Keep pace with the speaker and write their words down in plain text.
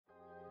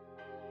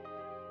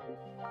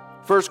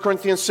1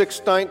 Corinthians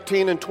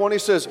 6:19 and 20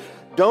 says,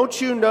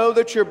 don't you know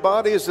that your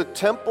body is the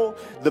temple,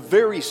 the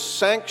very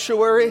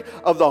sanctuary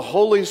of the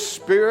Holy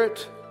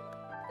Spirit?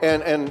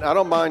 And I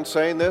don't mind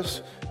saying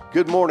this.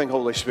 Good morning,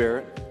 Holy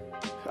Spirit.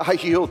 I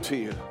yield to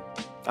you.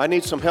 I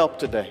need some help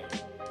today.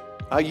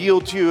 I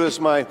yield to you as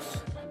my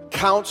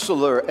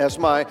counselor, as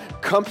my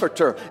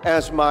comforter,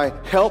 as my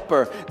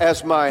helper,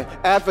 as my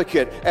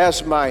advocate,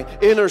 as my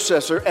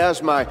intercessor,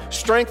 as my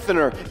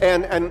strengthener.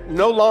 And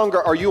no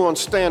longer are you on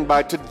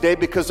standby today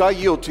because I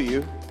yield to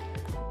you.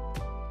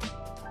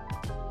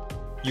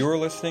 You are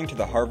listening to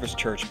the Harvest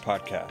Church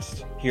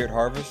podcast. Here at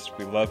Harvest,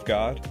 we love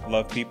God,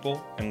 love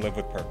people, and live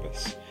with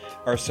purpose.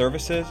 Our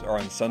services are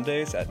on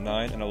Sundays at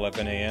 9 and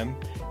 11 a.m.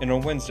 and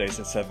on Wednesdays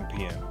at 7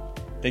 p.m.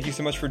 Thank you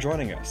so much for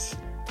joining us.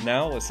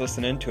 Now let's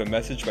listen in to a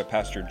message by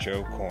Pastor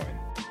Joe Coyne.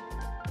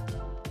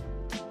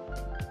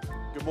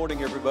 Good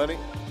morning, everybody.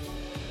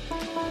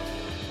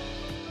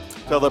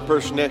 Tell that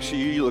person next to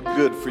you, you look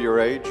good for your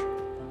age.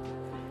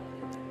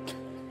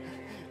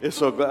 I'm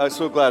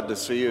so glad to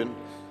see you and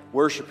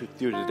worship with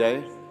you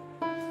today.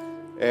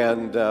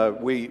 And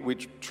we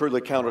truly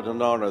count it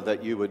an honor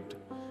that you would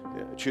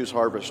choose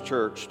Harvest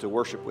Church to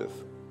worship with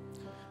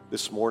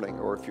this morning.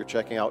 Or if you're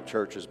checking out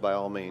churches, by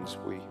all means,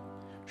 we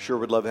sure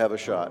would love to have a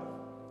shot.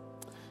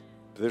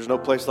 There's no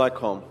place like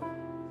home.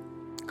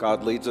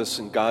 God leads us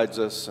and guides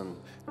us and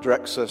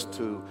directs us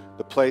to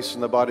the place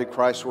in the body of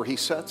Christ where He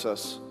sets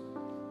us.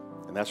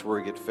 And that's where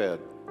we get fed.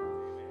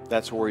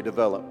 That's where we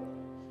develop.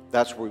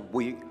 That's where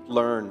we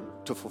learn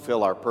to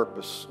fulfill our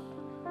purpose.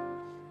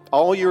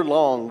 All year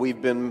long,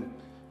 we've been,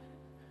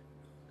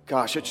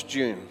 it's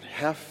June,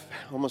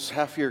 almost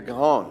half year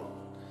gone.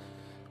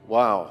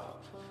 Wow.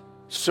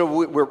 So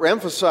we're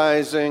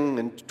emphasizing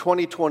in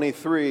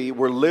 2023,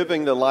 we're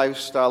living the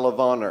lifestyle of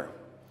honor.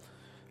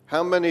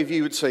 How many of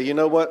you would say, you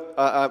know what,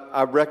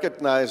 I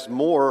recognize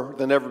more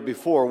than ever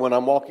before when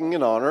I'm walking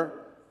in honor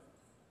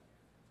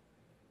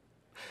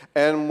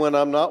and when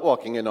I'm not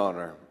walking in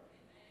honor?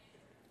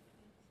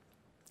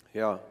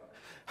 Yeah.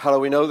 How do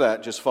we know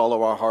that? Just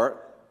follow our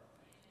heart.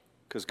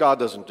 Because God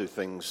doesn't do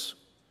things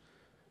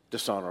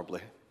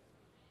dishonorably.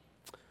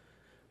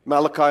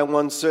 Malachi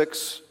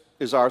 1:6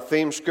 is our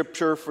theme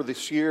scripture for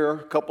this year.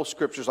 A couple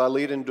scriptures I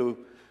lead into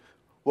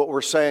what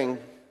we're saying.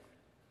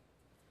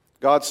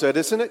 God said,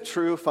 isn't it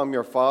true if I'm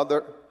your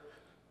father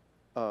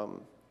that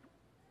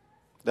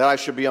I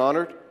should be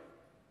honored?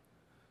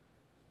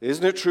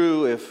 Isn't it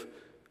true if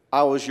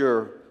I was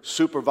your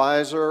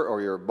supervisor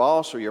or your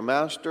boss or your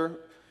master?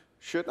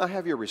 Shouldn't I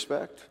have your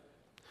respect?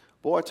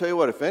 Boy, I tell you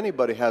what, if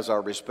anybody has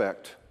our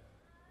respect,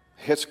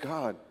 it's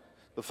God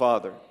the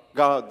Father,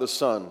 God the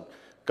Son,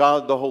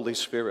 God the Holy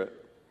Spirit.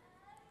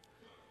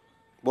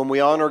 When we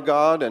honor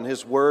God and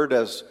His Word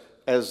as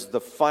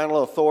the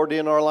final authority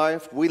in our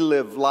life, we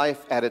live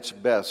life at its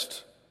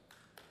best.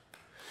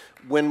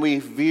 When we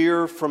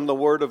veer from the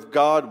Word of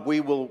God,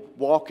 we will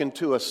walk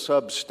into a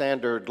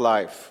substandard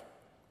life.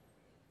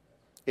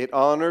 It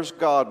honors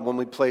God when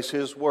we place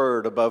His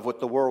Word above what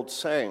the world's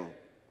saying.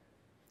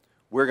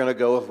 We're going to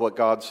go with what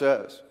God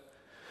says.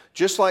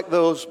 Just like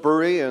those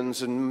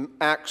Bereans in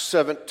Acts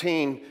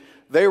 17,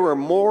 they were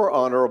more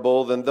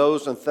honorable than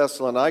those in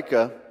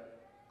Thessalonica.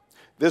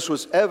 This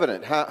was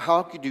evident.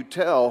 How could you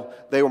tell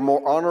they were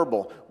more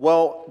honorable?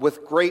 Well,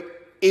 with great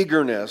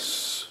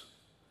eagerness,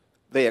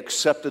 they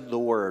accepted the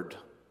word.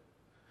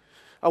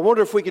 I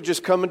wonder if we could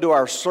just come into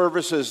our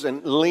services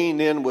and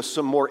lean in with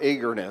some more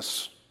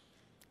eagerness.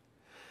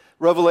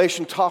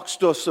 Revelation talks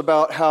to us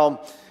about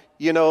how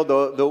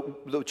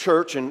the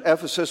church in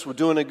Ephesus were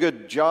doing a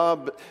good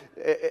job,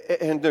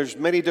 and there's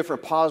many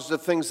different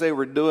positive things they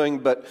were doing,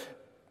 but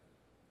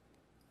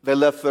they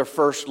left their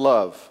first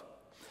love.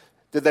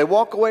 Did they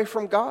walk away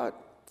from God?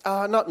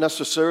 Not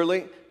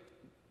necessarily.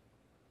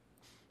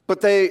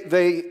 But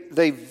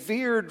they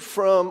veered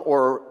from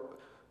or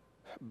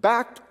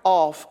backed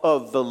off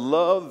of the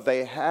love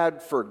they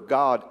had for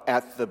God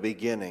at the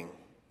beginning.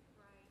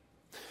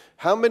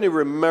 How many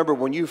remember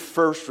when you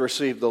first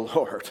received the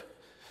Lord?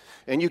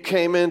 And you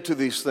came into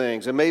these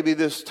things, and maybe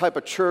this type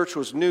of church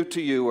was new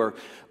to you, or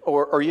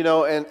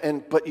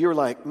but you're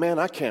like, man,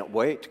 I can't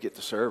wait to get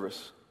to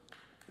service.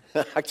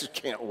 I just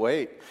can't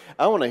wait.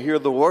 I want to hear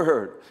the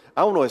word.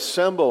 I want to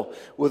assemble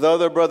with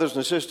other brothers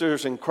and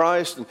sisters in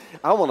Christ, and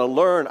I want to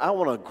learn. I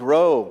want to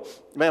grow.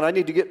 Man, I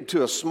need to get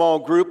into a small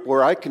group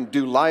where I can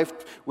do life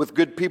with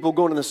good people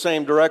going in the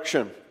same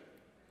direction.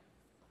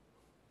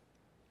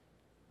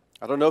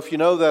 I don't know if you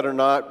know that or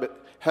not,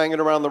 but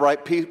hanging around the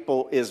right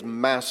people is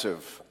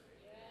massive.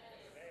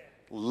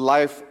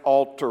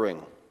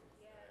 Life-altering.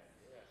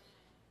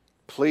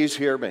 Please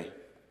hear me.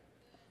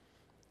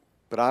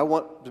 But I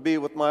want to be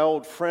with my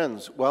old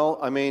friends. Well,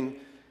 I mean,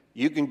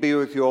 you can be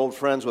with your old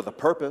friends with a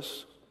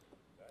purpose.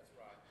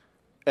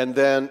 And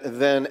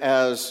then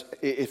as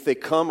if they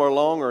come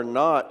along or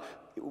not,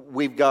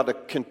 we've got to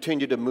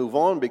continue to move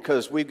on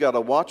because we've got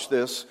to watch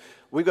this.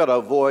 We've got to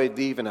avoid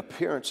the even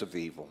appearance of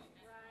evil.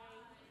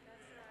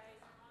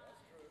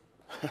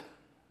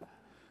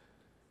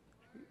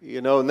 You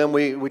know, and then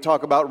we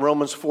talk about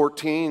Romans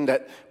 14,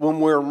 that when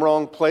we're in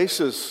wrong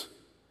places,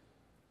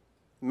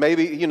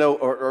 maybe, you know,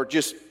 or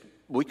just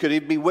we could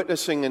even be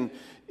witnessing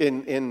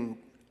in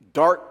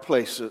dark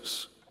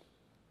places.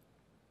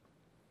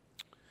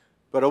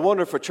 But I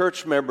wonder if a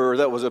church member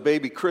that was a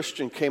baby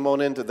Christian came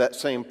on into that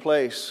same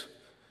place.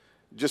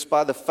 Just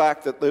by the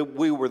fact that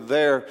we were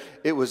there,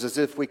 it was as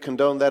if we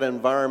condoned that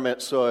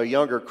environment so a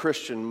younger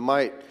Christian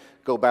might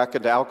go back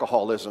into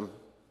alcoholism.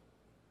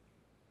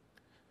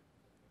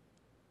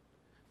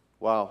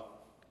 Wow.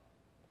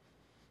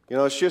 You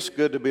know, it's just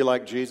good to be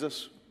like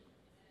Jesus.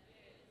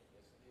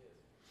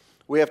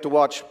 We have to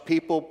watch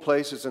people,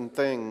 places, and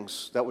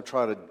things that would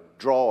try to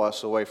draw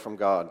us away from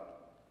God.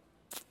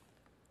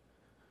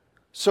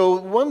 So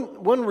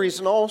one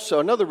reason also,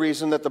 another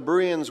reason that the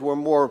Bereans were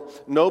more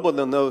noble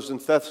than those in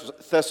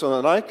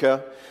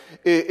Thessalonica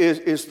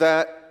is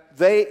that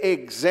they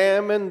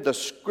examined the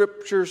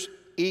Scriptures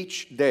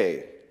each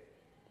day.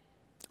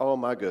 Oh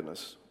my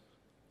goodness.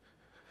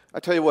 I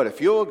tell you what,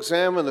 if you'll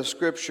examine the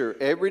Scripture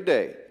every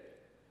day,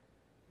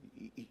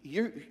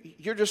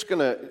 you're just going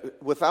to,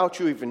 without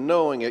you even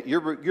knowing it,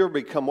 you'll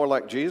become more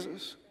like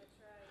Jesus.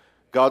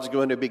 God's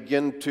going to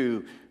begin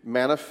to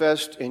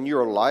manifest in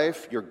your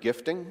life your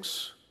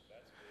giftings.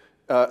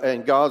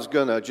 And God's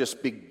going to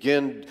just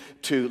begin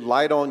to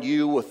light on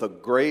you with the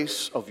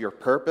grace of your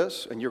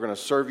purpose, and you're going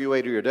to serve your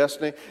way to your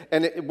destiny.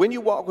 And when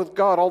you walk with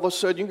God, all of a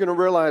sudden you're going to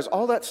realize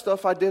all that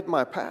stuff I did in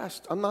my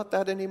past, I'm not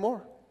that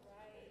anymore.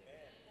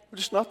 I'm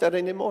just not that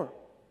anymore.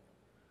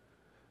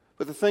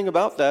 But the thing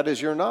about that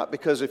is you're not,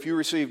 because if you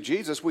receive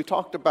Jesus, we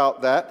talked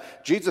about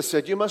that. Jesus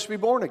said you must be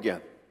born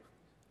again.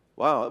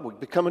 Wow, it would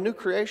become a new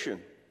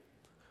creation.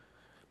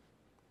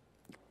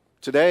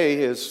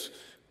 Today is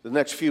the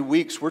next few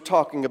weeks, we're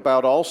talking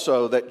about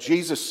also that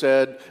Jesus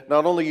said,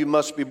 not only you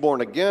must be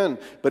born again,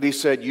 but he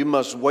said you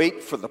must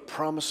wait for the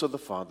promise of the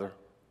Father.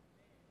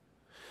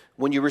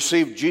 When you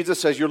receive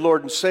Jesus as your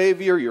Lord and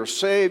Savior, you're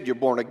saved, you're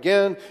born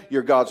again,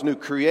 you're God's new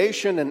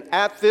creation, and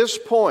at this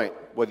point,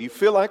 whether you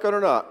feel like it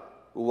or not,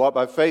 we walk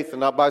by faith and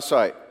not by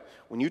sight.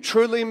 When you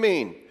truly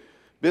mean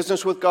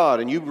business with God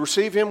and you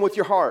receive Him with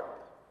your heart,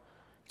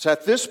 it's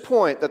at this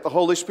point that the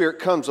Holy Spirit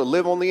comes to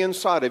live on the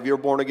inside of your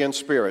born-again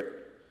spirit.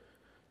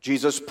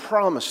 Jesus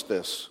promised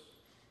this.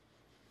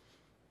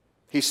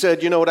 He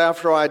said, you know what,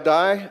 after I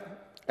die,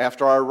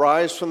 after I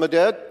rise from the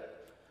dead,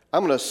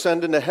 I'm going to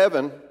ascend into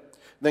heaven.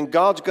 Then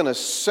God's going to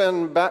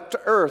send back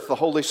to earth the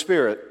Holy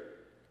Spirit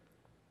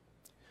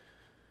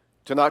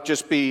to not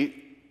just be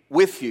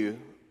with you,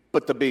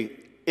 but to be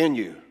in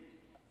you.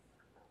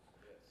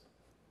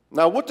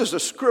 Now, what does the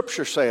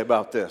Scripture say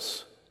about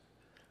this?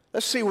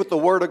 Let's see what the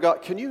Word of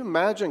God, can you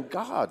imagine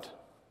God?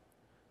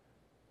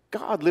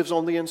 God lives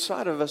on the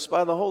inside of us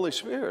by the Holy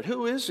Spirit.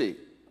 Who is He?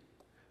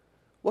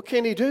 What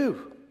can He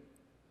do?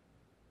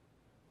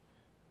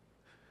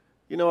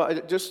 You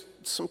know,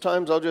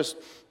 sometimes I'll just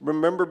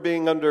remember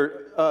being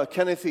under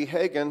Kenneth E.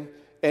 Hagin,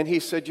 and he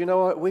said, you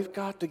know what, we've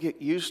got to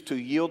get used to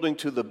yielding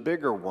to the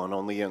bigger one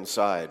on the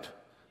inside.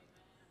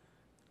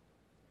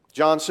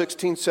 John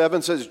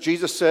 16:7 says,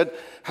 Jesus said,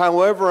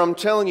 however, I'm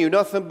telling you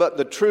nothing but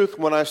the truth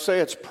when I say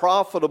it's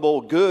profitable,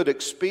 good,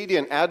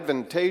 expedient,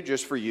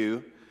 advantageous for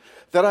you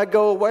that I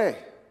go away.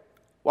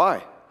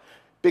 Why?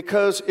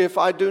 Because if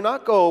I do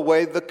not go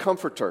away, the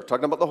Comforter,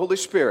 talking about the Holy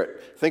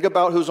Spirit, think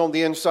about who's on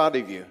the inside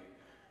of you.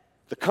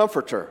 The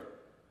Comforter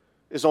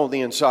is on the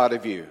inside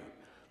of you.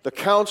 The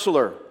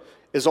Counselor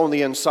is on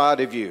the inside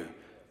of you.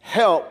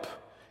 Help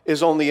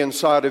is on the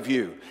inside of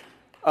you.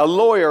 A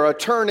lawyer,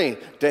 attorney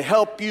to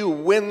help you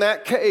win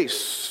that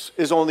case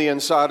is on the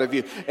inside of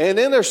you. An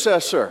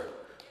intercessor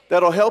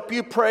that'll help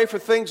you pray for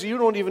things you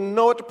don't even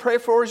know what to pray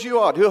for as you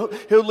ought.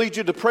 He'll lead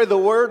you to pray the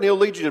Word, and He'll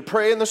lead you to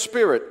pray in the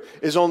Spirit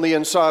is on the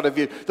inside of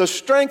you. The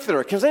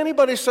strengthener. Can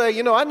anybody say,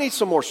 you know, I need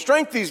some more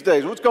strength these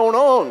days. What's going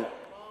on?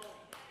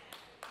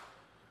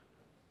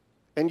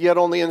 And yet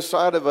on the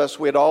inside of us,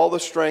 we had all the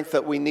strength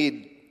that we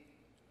need,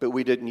 but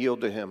we didn't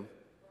yield to Him.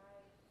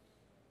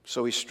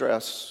 So we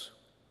stress.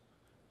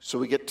 So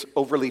we get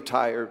overly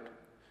tired.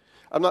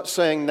 I'm not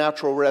saying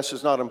natural rest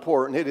is not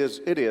important.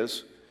 It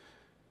is.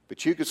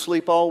 But you could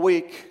sleep all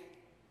week,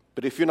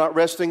 but if you're not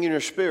resting in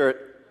your spirit,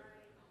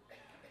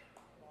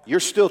 you're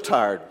still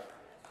tired.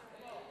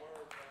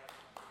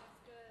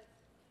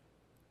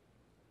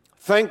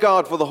 Thank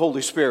God for the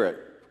Holy Spirit.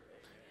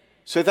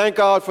 Say, thank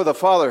God for the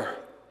Father.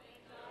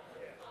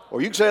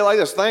 Or you can say it like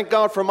this, thank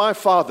God for my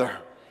Father.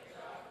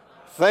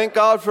 Thank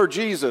God for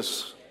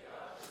Jesus.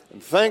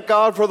 And thank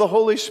God for the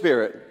Holy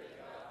Spirit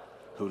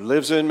who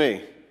lives in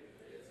me.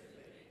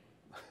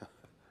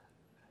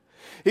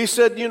 He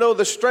said, you know,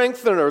 the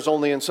strengthener is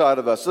on the inside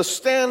of us, the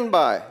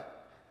standby.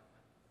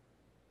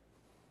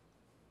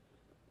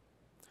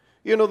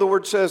 You know, the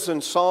word says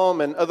in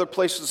Psalm and other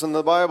places in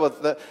the Bible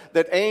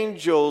that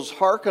angels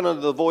hearken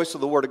unto the voice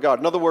of the Word of God.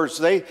 In other words,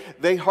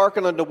 they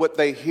hearken unto what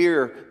they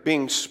hear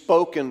being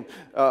spoken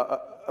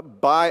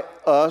by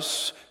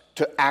us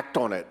to act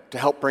on it, to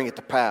help bring it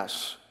to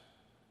pass.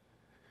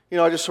 You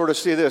know, I just sort of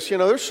see this. You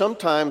know, there's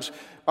sometimes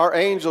our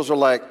angels are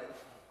like,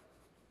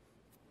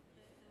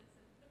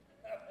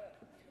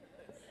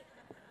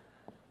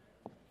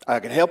 I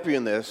can help you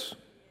in this.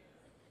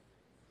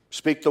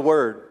 Speak the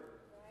word.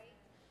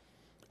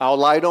 I'll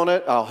light on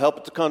it. I'll help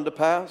it to come to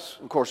pass.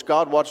 Of course,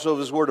 God watches over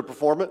His word to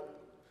perform it.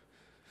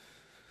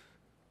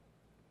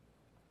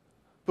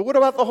 But what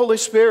about the Holy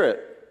Spirit,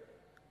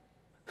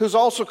 who's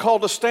also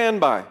called to stand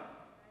by?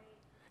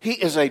 He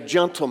is a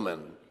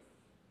gentleman.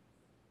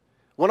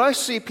 When I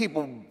see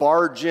people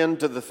barge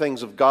into the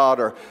things of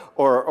God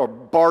or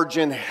barge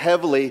in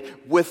heavily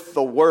with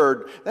the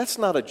word, that's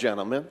not a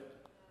gentleman.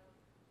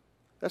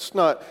 That's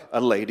not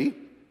a lady.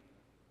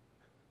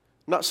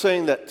 I'm not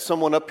saying that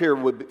someone up here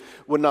would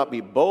not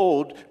be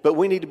bold, but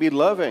we need to be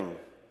loving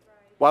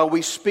while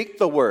we speak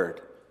the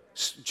word.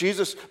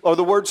 Jesus, or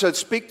the word said,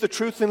 speak the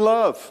truth in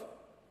love.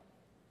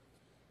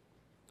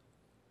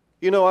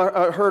 You know,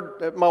 I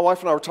heard, my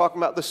wife and I were talking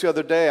about this the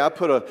other day. I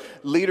put a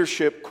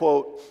leadership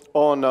quote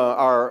on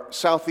our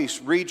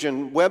Southeast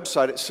region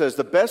website. It says,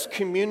 the best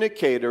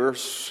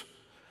communicators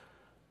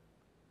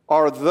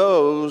are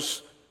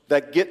those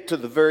that get to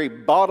the very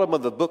bottom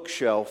of the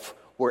bookshelf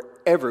where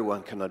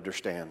everyone can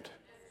understand.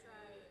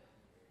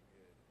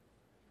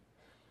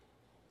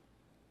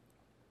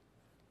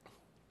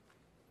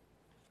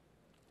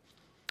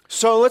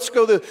 So let's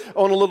go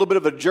on a little bit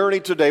of a journey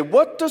today.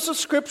 What does the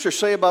Scripture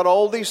say about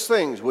all these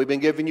things? We've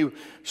been giving you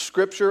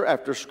Scripture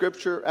after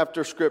Scripture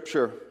after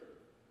Scripture.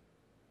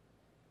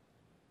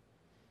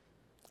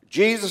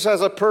 Jesus as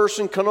a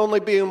person can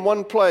only be in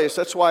one place.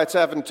 That's why it's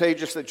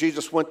advantageous that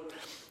Jesus went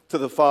to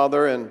the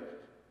Father and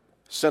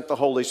sent the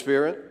Holy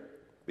Spirit,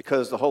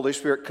 because the Holy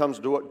Spirit comes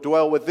to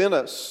dwell within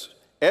us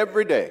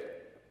every day.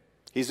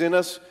 He's in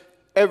us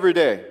every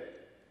day.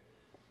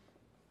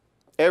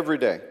 Every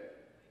day.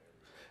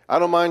 I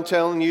don't mind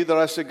telling you that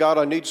I said, God,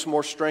 I need some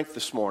more strength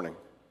this morning.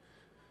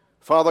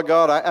 Father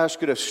God, I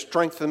ask you to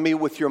strengthen me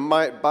with your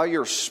might by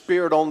your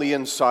Spirit on the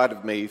inside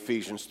of me,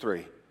 Ephesians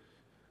 3.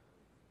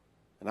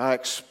 And I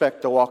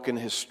expect to walk in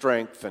His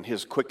strength and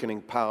His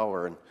quickening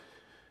power. And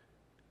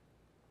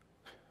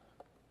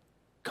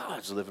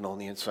God's living on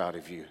the inside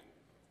of you.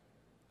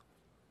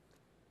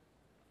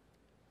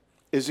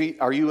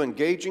 Are you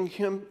engaging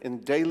Him in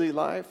daily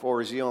life,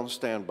 or is He on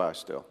standby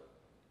still?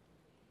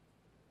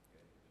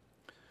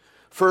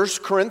 1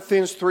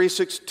 Corinthians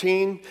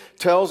 3:16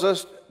 tells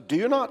us, do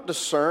you not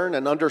discern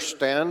and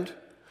understand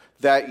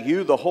that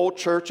you, the whole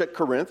church at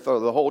Corinth, or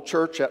the whole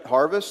church at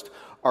Harvest,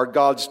 are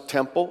God's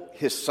temple,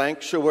 His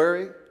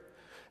sanctuary,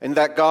 and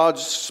that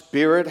God's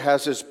Spirit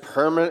has His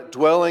permanent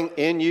dwelling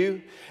in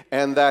you,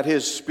 and that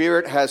His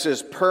Spirit has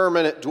His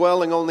permanent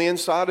dwelling on the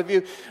inside of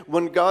you?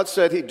 When God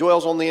said He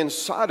dwells on the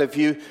inside of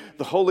you,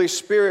 the Holy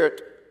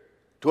Spirit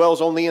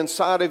dwells on the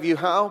inside of you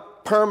how?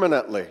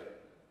 Permanently.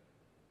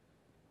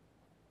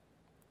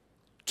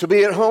 To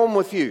be at home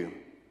with you,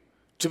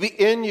 to be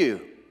in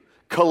you,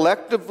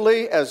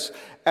 collectively as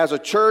a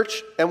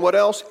church, and what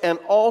else? And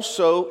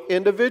also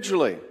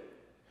individually.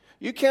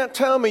 You can't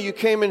tell me you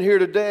came in here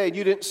today and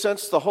you didn't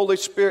sense the Holy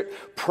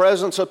Spirit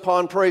presence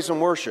upon praise and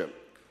worship.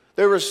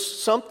 There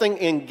was something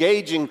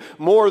engaging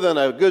more than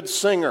a good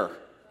singer.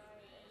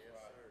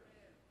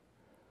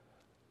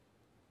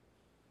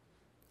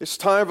 It's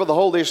time for the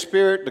Holy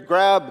Spirit to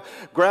grab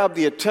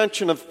the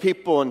attention of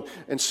people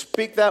and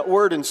speak that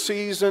word in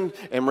season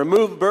and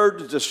remove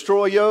burdens,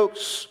 destroy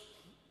yokes.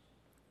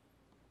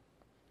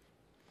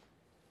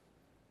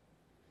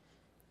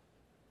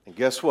 And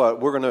guess what?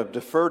 We're going to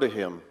defer to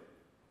Him.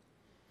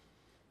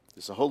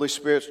 Because the Holy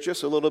Spirit's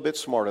just a little bit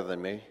smarter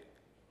than me.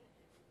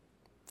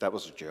 That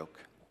was a joke.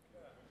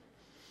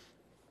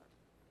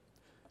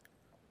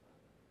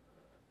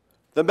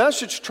 The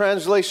Message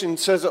translation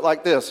says it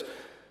like this.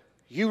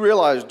 You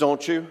realize,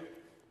 don't you,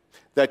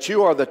 that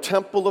you are the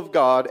temple of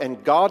God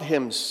and God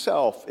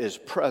Himself is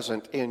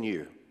present in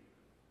you.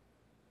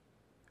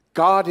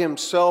 God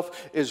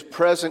Himself is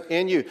present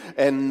in you,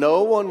 and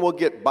no one will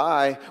get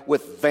by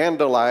with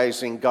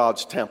vandalizing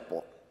God's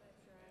temple.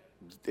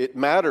 It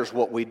matters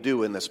what we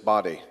do in this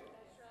body.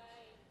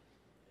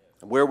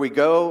 Where we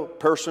go,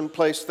 person,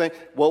 place, thing,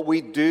 what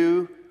we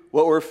do,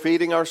 what we're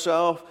feeding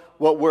ourselves,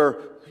 what we're,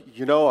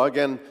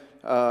 again,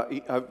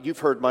 you've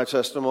heard my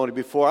testimony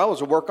before. I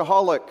was a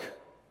workaholic.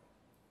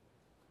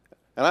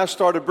 And I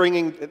started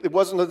bringing, it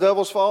wasn't the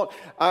devil's fault.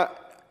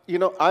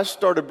 I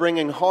started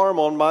bringing harm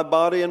on my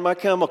body and my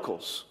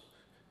chemicals.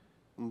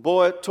 And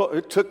boy,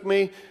 it took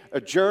me a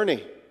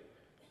journey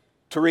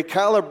to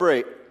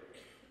recalibrate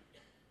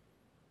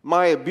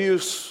my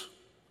abuse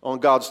on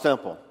God's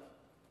temple,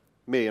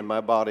 me and my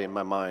body and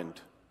my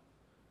mind.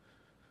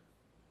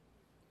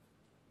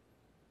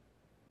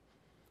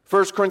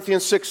 1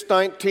 Corinthians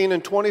 6:19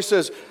 and 20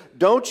 says,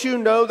 don't you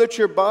know that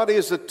your body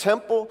is the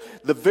temple,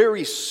 the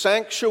very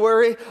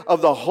sanctuary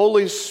of the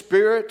Holy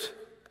Spirit?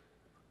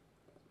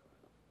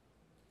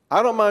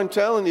 I don't mind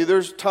telling you,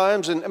 there's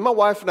times, and my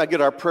wife and I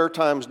get our prayer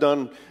times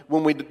done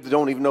when we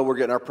don't even know we're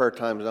getting our prayer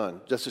times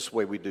done. Just this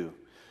way we do.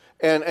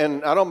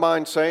 And I don't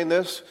mind saying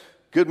this.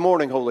 Good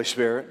morning, Holy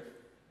Spirit.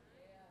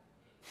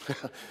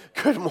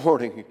 Good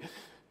morning.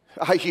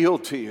 I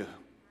yield to you.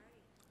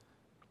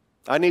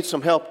 I need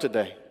some help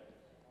today.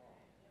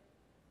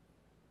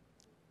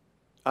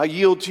 I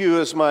yield to you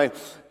as my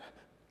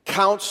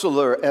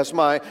counselor, as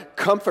my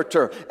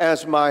comforter,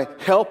 as my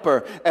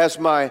helper, as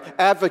my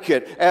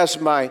advocate, as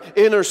my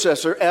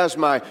intercessor, as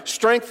my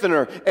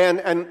strengthener.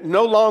 And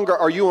no longer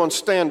are you on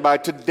standby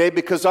today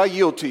because I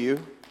yield to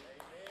you.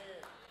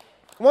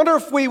 I wonder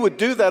if we would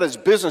do that as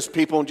business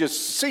people and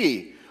just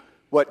see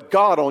what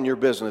God on your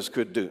business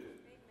could do.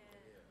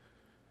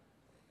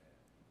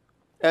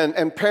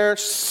 And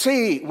parents,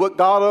 see what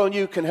God on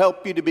you can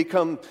help you to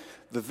become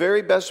the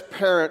very best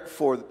parent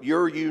for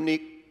your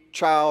unique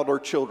child or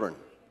children.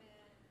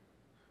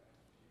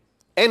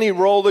 Any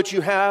role that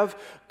you have,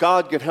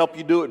 God can help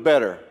you do it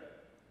better.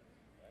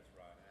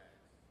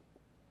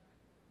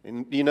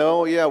 And you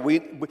know,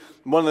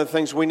 one of the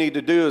things we need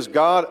to do is,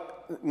 God,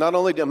 not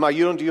only am I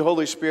yielding to you,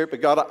 Holy Spirit,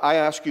 but God, I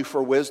ask you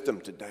for wisdom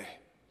today.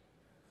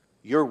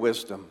 Your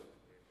wisdom.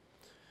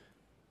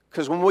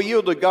 Because when we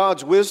yield to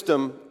God's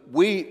wisdom,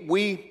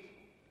 we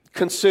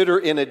consider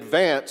in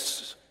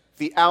advance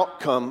the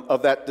outcome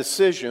of that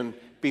decision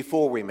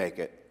before we make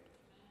it.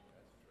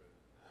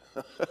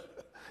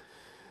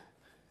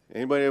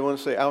 Anybody want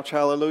to say ouch,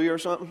 hallelujah or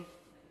something?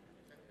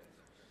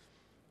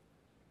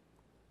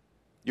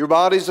 Your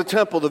body's a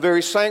temple, the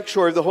very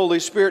sanctuary of the Holy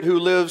Spirit who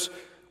lives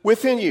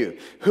within you,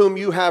 whom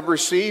you have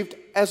received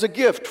as a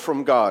gift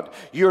from God.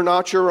 You're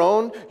not your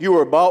own. You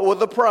were bought with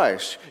a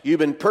price. You've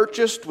been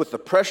purchased with the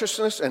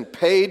preciousness and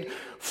paid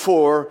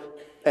for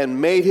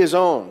and made His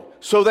own.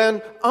 So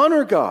then,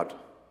 honor God.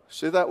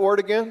 See that word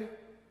again?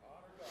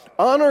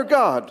 Honor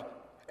God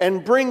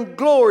and bring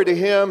glory to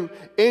Him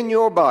in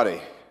your body.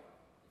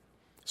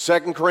 2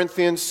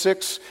 Corinthians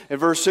 6 and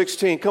verse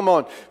 16. Come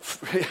on,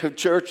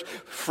 church,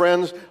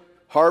 friends,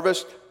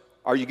 Harvest,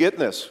 are you getting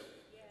this?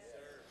 Yes,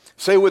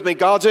 say with me,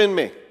 God's in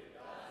me.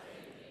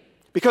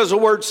 Because the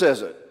Word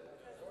says it.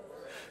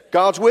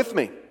 God's with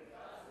me.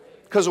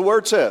 Because the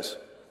Word says.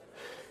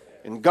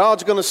 And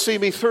God's going to see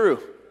me through.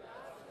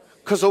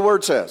 Because the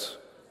Word says.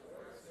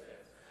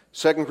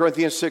 2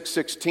 Corinthians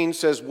 6:16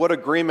 says, what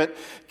agreement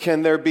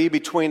can there be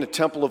between the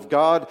temple of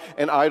God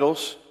and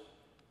idols?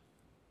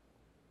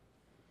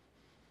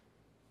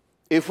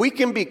 If we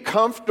can be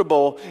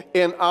comfortable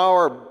in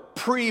our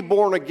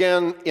pre-born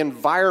again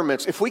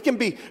environments, if we can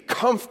be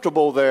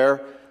comfortable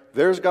there,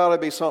 there's got to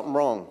be something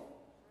wrong.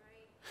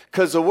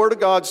 Because the Word of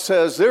God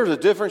says there's a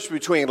difference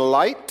between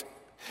light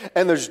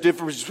and there's a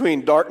difference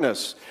between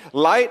darkness.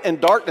 Light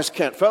and darkness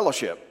can't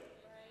fellowship.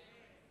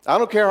 I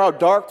don't care how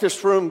dark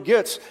this room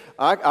gets.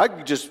 I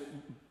can just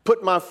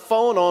put my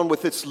phone on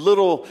with its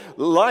little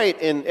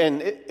light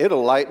and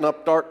it'll lighten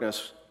up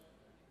darkness.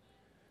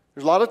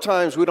 There's a lot of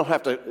times we don't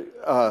have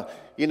to,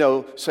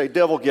 say,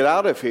 devil, get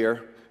out of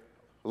here.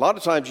 A lot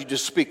of times you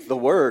just speak the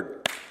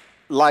word,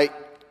 light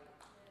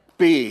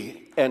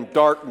be, and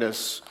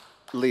darkness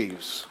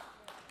leaves.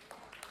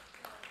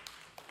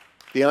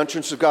 The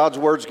entrance of God's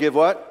words give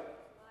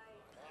what?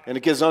 And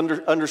it gives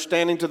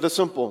understanding to the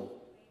simple.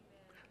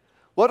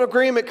 What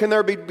agreement can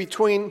there be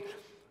between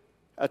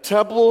a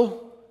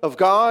temple of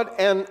God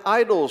and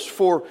idols?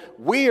 For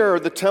we are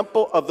the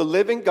temple of the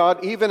living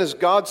God, even as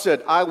God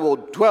said, I will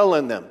dwell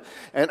in them,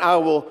 and I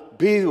will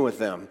be with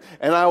them,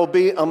 and I will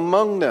be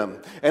among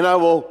them, and I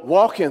will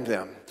walk in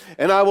them,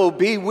 and I will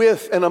be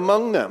with and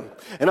among them,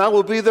 and I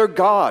will be their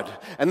God,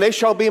 and they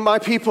shall be my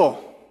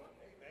people.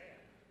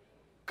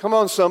 Come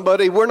on,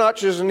 somebody. We're not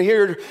just in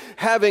here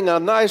having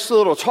a nice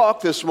little talk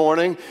this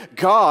morning.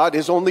 God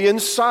is on the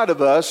inside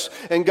of us,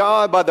 and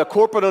God, by the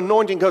corporate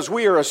anointing, because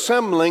we are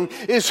assembling,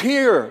 is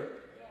here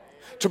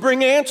to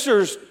bring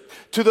answers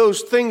to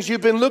those things you've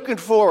been looking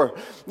for,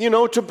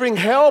 to bring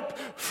help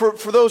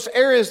for those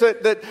areas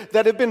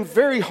that have been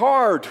very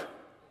hard.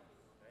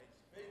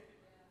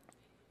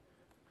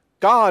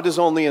 God is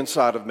on the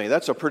inside of me.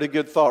 That's a pretty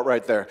good thought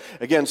right there.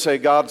 Again, say,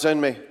 God's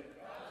in me.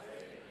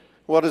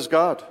 What is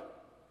God?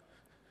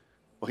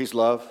 Well, He's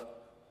love.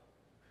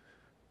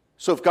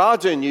 So if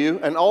God's in you,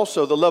 and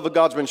also the love of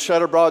God's been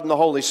shed abroad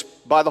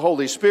by the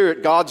Holy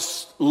Spirit,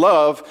 God's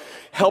love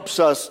helps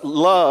us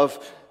love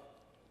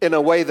in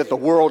a way that the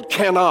world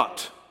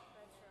cannot.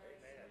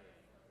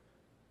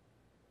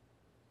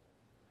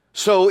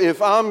 So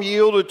if I'm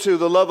yielded to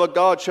the love of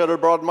God shed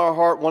abroad in my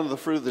heart, one of the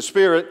fruit of the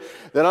Spirit,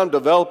 then I'm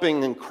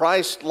developing in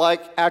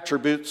Christ-like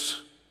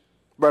attributes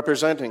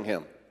representing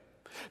Him.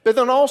 But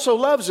then also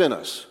love's in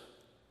us.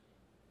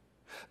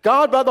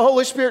 God, by the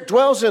Holy Spirit,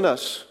 dwells in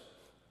us.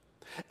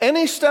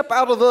 Any step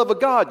out of the love of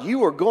God,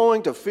 you are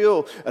going to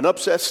feel an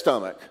upset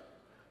stomach.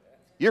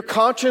 Your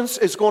conscience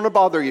is going to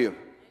bother you.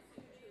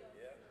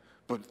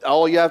 But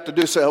all you have to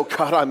do is say, oh,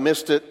 God, I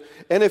missed it.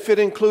 And if it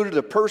included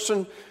a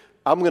person,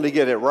 I'm going to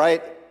get it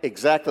right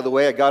exactly the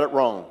way I got it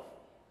wrong.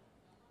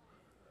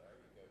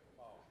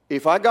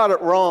 If I got it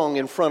wrong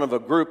in front of a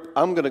group,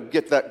 I'm going to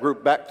get that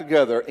group back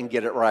together and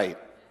get it right.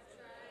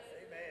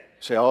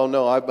 Say, oh,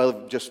 no, I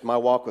believe just my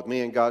walk with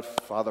me and God.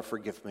 Father,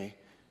 forgive me.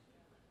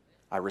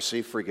 I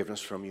receive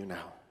forgiveness from you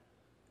now.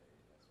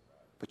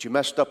 But you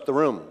messed up the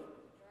room.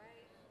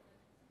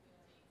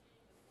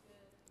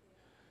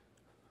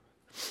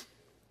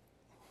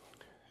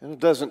 And it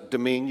doesn't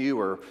demean you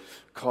or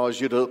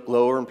cause you to look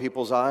lower in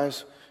people's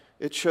eyes.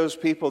 It shows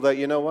people that,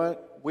 you know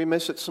what, we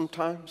miss it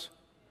sometimes.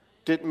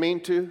 Didn't mean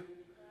to.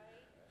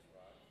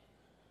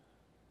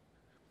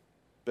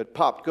 But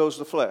pop goes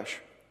the flesh.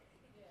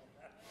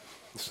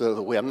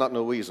 So I'm not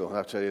no weasel,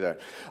 I'll tell you that.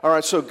 All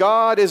right, so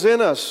God is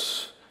in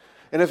us.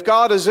 And if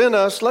God is in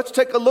us, let's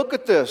take a look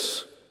at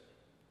this.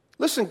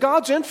 Listen,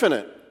 God's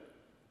infinite.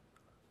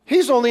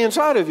 He's on the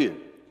inside of you.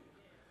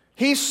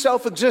 He's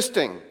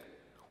self-existing,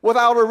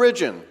 without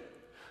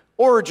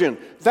origin.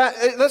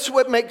 That's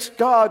what makes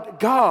God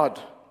God.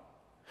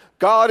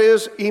 God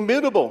is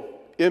immutable.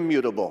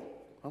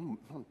 I'm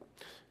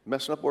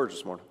messing up words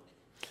this morning.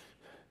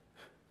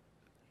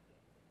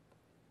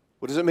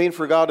 What does it mean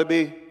for God to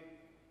be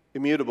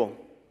immutable?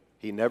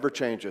 He never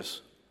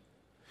changes.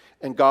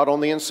 And God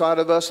on the inside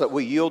of us that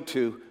we yield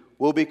to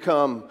will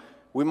become,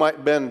 we might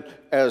have been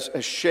as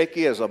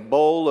shaky as a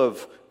bowl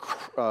of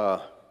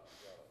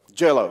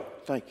Jell-O.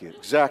 Thank you,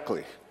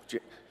 exactly.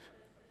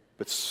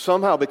 But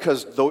somehow,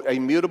 because the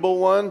immutable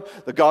one,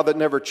 the God that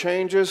never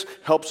changes,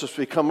 helps us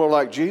become more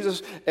like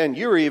Jesus, and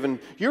you're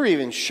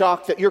even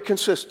shocked that you're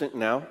consistent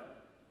now.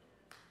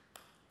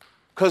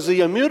 Because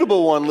the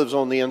immutable one lives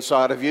on the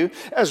inside of you.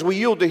 As we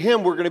yield to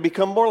Him, we're going to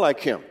become more like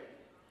Him.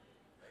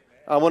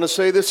 I want to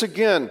say this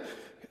again.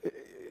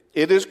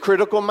 It is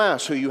critical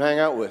mass who you hang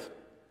out with.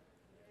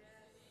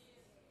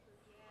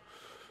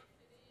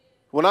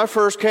 When I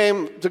first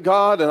came to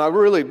God, and I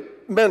really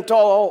meant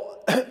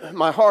all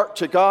my heart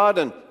to God,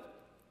 and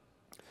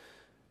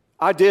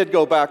I did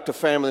go back to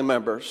family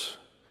members.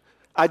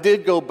 I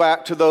did go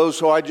back to those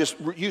who I just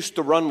used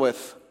to run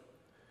with.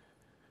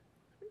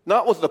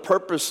 Not with the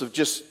purpose of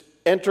just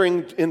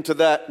entering into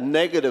that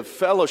negative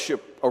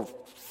fellowship of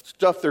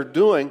stuff they're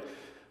doing,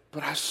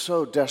 but I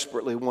so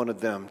desperately wanted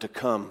them to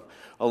come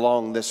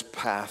along this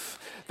path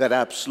that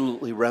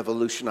absolutely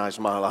revolutionized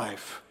my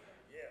life.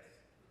 Yes.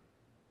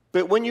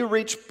 But when you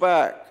reach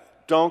back,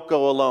 don't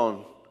go alone.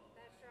 That's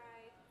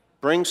right.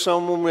 Bring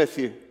someone with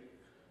you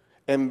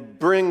and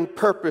bring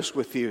purpose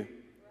with you. Right.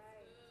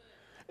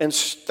 And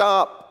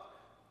stop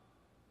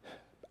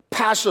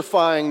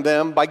pacifying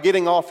them by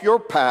getting off your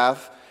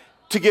path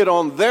to get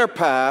on their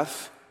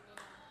path,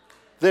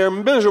 their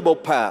miserable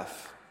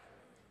path.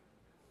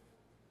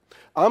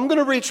 I'm going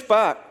to reach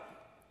back.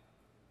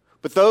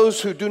 But those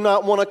who do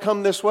not want to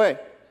come this way,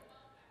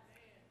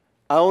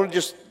 I want to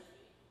just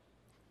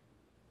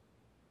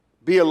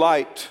be a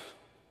light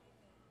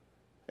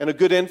and a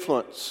good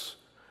influence.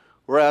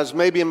 Whereas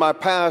maybe in my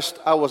past,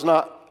 I was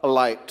not a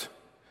light.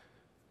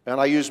 And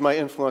I used my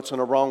influence in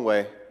a wrong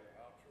way.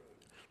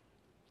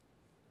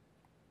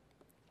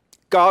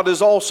 God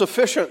is all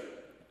sufficient.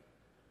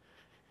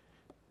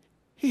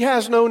 He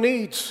has no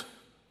needs.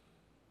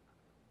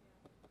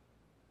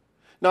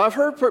 Now, I've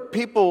heard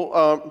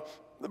people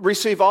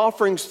receive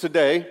offerings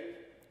today,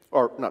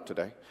 or not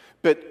today,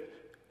 but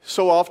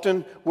so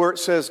often where it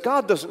says,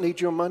 God doesn't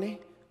need your money.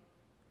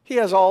 He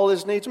has all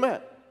His needs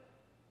met.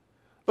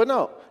 But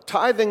no,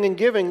 tithing and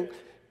giving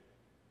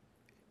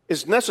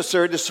is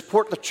necessary to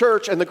support the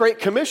church and the Great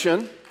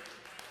Commission,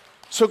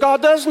 so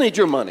God does need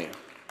your money.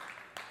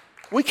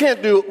 We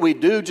can't do what we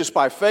do just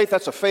by faith.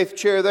 That's a faith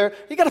chair there.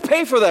 You got to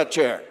pay for that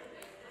chair.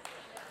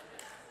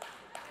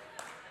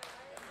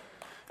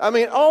 I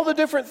mean, all the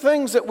different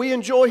things that we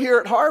enjoy here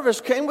at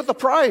Harvest came with a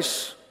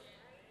price.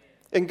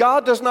 And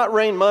God does not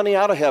rain money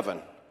out of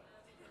heaven.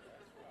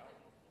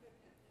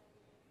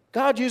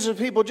 God uses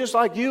people just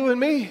like you and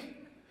me.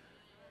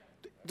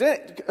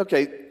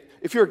 Okay,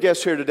 if you're a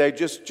guest here today,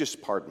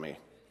 just pardon me.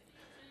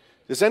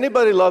 Does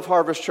anybody love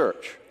Harvest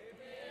Church?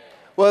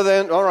 Well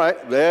then, all right,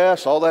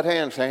 yes, all that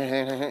hand.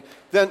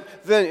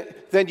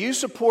 Then you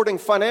supporting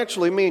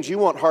financially means you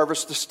want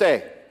Harvest to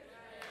stay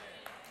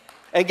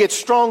and get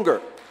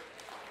stronger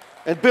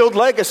and build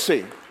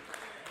legacy.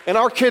 And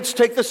our kids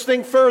take this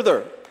thing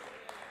further.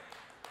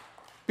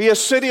 Be a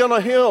city on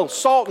a hill,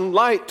 salt and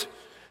light.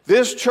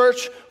 This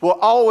church will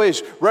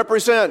always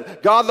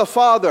represent God the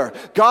Father,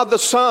 God the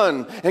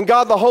Son, and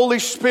God the Holy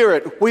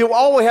Spirit. We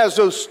always have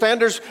those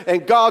standards,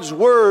 and God's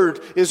Word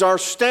is our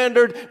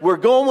standard. We're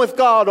going with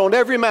God on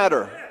every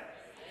matter.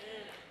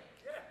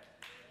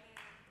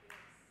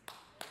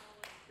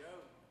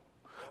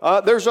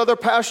 There's other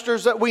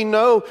pastors that we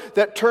know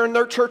that turn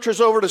their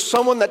churches over to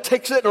someone that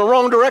takes it in the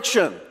wrong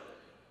direction.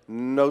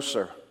 No,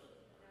 sir.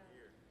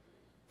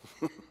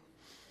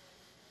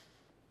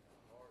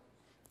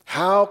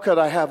 How could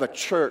I have a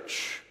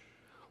church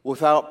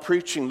without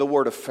preaching the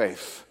word of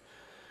faith?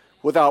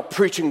 Without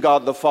preaching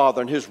God the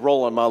Father and His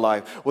role in my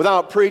life?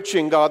 Without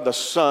preaching God the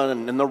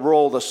Son and the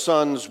role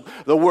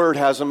the Word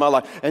has in my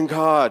life? And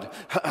God,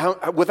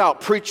 without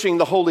preaching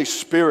the Holy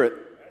Spirit?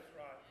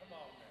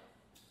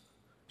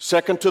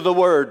 Second to the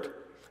Word.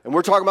 And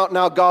we're talking about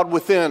now God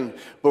within,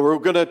 but we're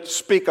going to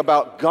speak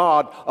about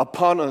God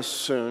upon us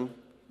soon.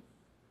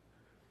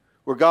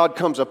 Where God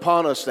comes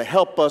upon us to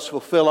help us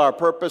fulfill our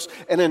purpose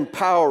and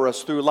empower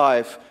us through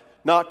life,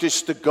 not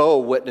just to go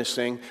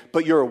witnessing,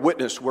 but you're a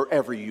witness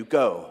wherever you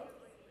go.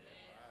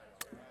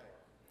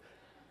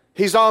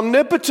 He's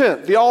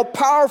omnipotent. The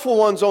all-powerful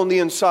one's on the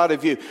inside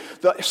of you.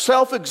 The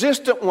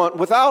self-existent one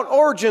without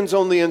origins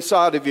on the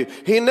inside of you.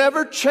 He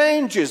never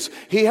changes.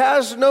 He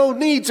has no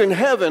needs in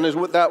heaven is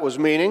what that was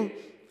meaning.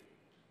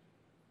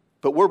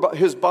 But we're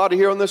his body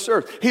here on this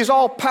earth. He's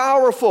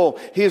all-powerful.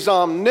 He's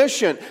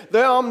omniscient.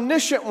 The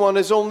omniscient one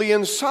is on the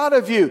inside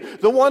of you.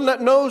 The one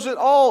that knows it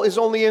all is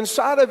on the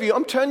inside of you.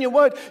 I'm telling you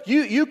what,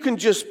 you can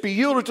just be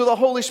yielded to the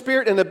Holy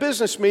Spirit in a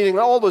business meeting,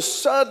 and all of a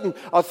sudden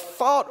a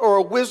thought or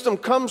a wisdom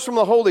comes from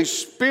the Holy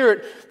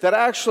Spirit that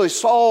actually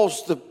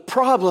solves the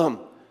problem.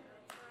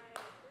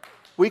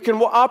 We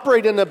can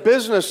operate in a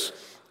business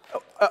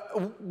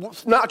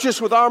not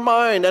just with our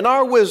mind and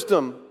our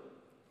wisdom.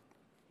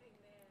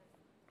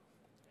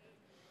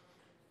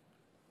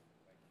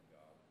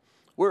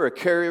 We are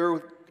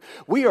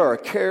a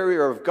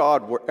carrier of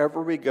God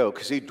wherever we go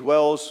because He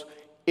dwells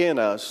in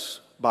us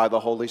by the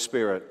Holy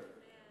Spirit.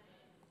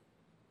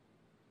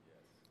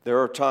 There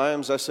are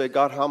times I say,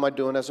 God, how am I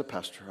doing as a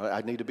pastor?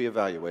 I need to be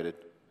evaluated.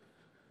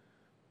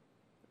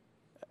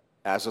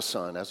 As a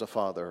son, as a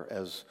father,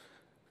 as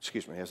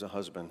a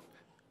husband,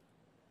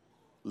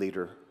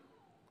 leader.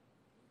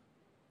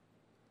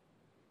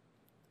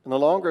 And the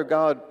longer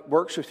God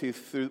works with you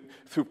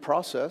through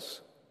process,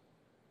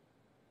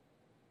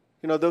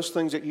 you know, those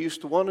things that you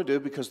used to want to do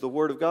because the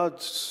Word of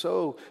God's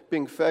so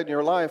being fed in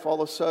your life,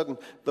 all of a sudden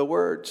the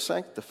Word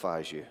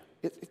sanctifies you.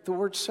 The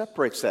Word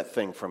separates that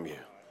thing from you.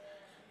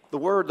 The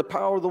Word, the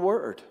power of the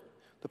Word,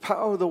 the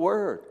power of the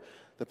Word,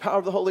 the power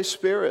of the Holy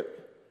Spirit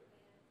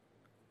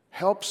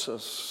helps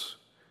us.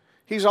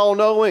 He's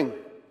all-knowing.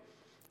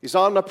 He's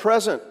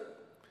omnipresent.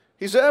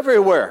 He's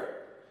everywhere.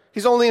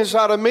 He's on the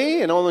inside of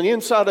me and on the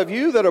inside of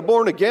you that are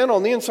born again,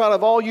 on the inside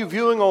of all you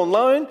viewing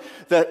online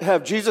that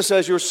have Jesus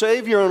as your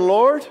Savior and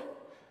Lord.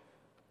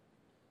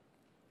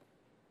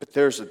 But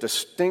there's a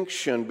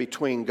distinction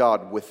between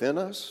God within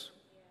us,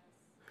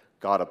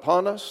 God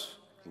upon us,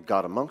 and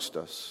God amongst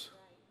us.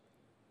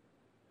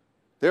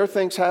 There are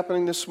things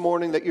happening this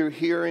morning that you're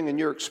hearing and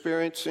you're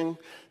experiencing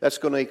that's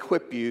going to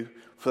equip you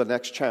for the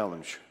next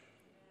challenge.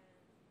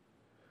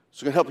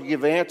 It's going to help you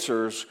give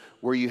answers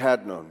where you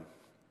had none.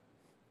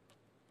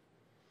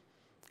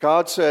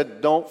 God said,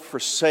 don't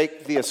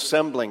forsake the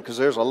assembling because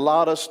there's a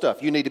lot of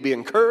stuff. You need to be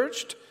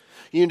encouraged.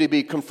 You need to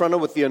be confronted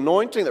with the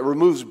anointing that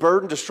removes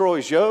burden,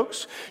 destroys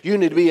yokes. You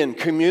need to be in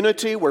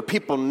community where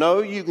people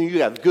know you.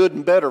 You have good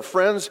and better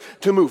friends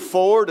to move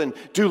forward and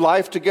do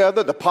life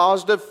together, the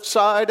positive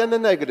side and the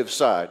negative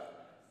side.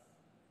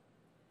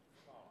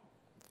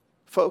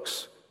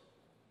 Folks,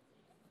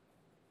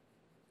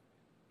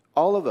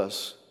 all of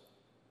us,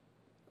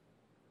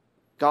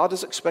 God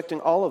is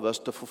expecting all of us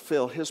to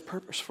fulfill His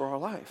purpose for our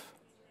life.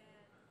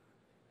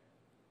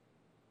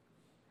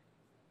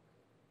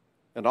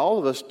 And all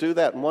of us do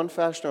that in one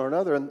fashion or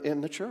another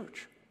in the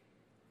church.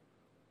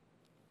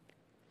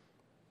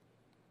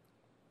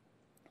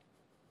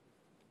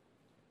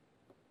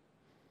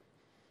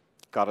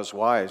 God is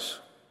wise.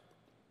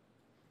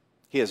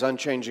 He has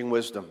unchanging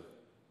wisdom.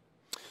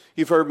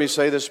 You've heard me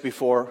say this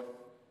before.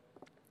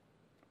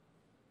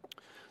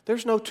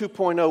 There's no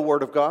 2.0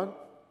 Word of God.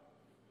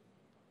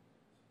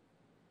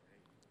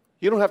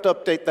 You don't have to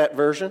update that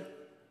version.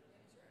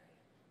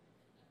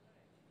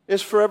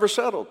 It's forever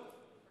settled.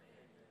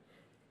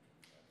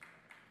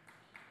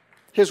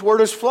 His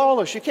Word is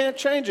flawless. You can't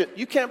change it.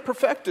 You can't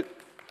perfect it.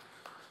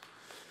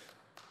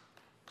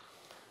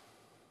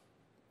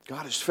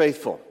 God is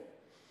faithful.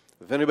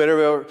 If anybody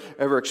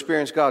ever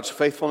experienced God's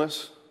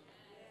faithfulness,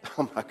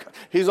 oh my God,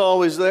 He's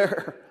always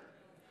there.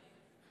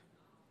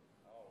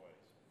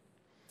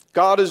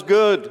 God is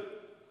good.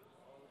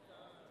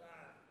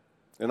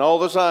 And all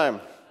the time.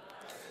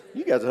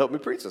 You guys helped me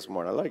preach this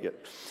morning. I like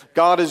it.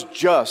 God is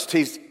just.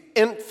 He's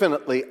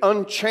infinitely,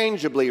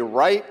 unchangeably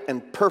right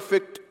and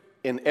perfect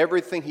in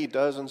everything He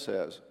does and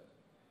says.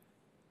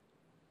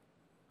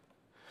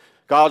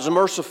 God's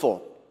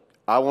merciful.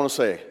 I want to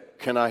say,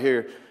 can I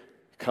hear,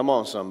 come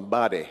on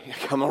somebody.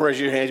 Come on, raise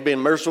your hands. He's being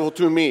merciful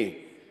to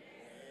me.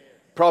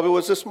 Probably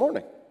was this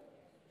morning.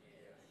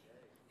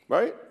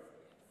 Right?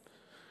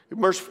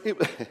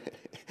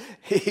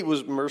 He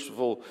was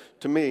merciful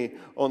to me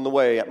on the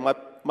way.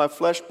 My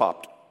flesh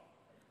popped.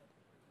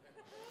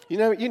 You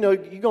know,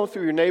 you go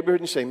through your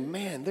neighborhood and you say,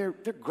 man, their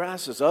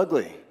grass is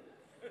ugly.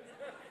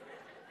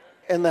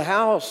 And the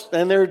house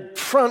and their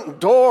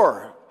front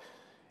door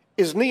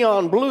is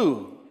neon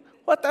blue.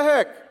 What the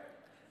heck?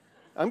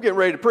 I'm getting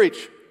ready to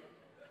preach.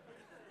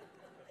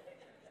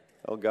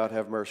 Oh, God,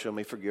 have mercy on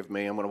me. Forgive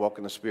me. I'm going to walk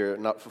in the Spirit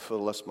and not fulfill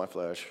the lust of my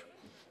flesh.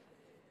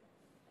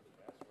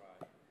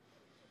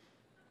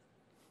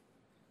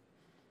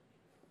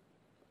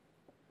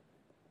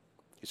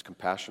 He's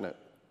compassionate.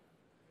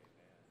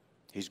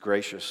 He's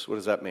gracious. What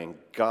does that mean?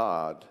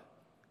 God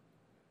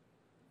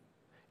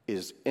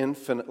is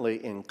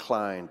infinitely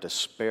inclined to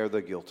spare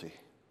the guilty.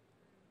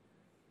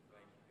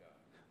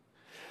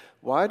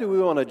 Why do we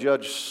want to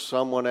judge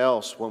someone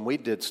else when we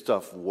did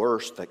stuff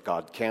worse that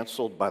God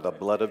canceled by the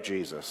blood of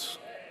Jesus?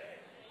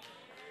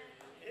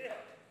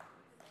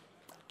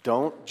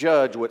 Don't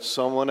judge what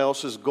someone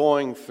else is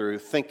going through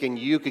thinking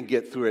you can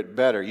get through it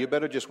better. You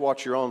better just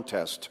watch your own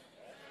test.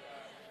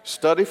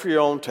 Study for your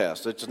own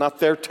test. It's not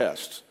their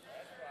test.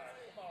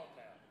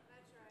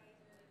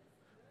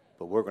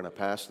 But we're going to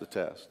pass the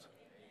test.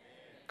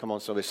 Come on,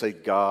 somebody say,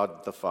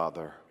 God the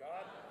Father.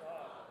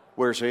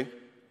 Where's He?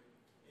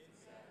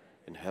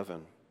 In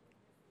heaven.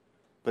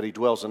 But He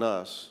dwells in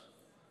us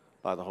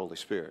by the Holy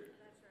Spirit.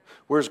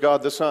 Where's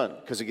God the Son?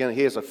 Because again,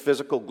 He has a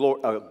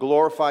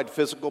glorified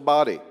physical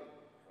body.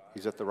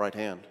 He's at the right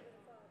hand.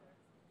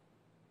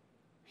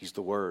 He's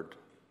the Word.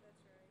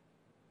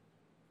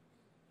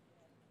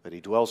 But He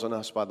dwells in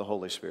us by the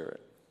Holy Spirit.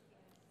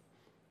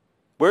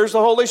 Where's the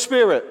Holy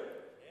Spirit?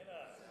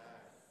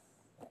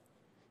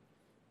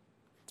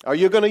 Are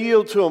you going to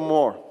yield to Him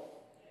more?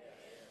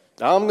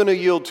 I'm going to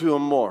yield to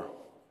Him more.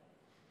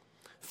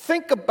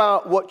 Think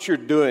about what you're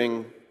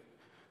doing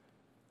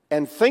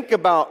and think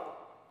about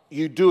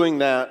you doing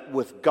that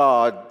with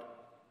God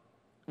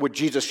when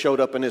Jesus showed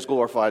up in His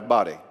glorified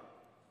body.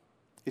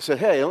 He said,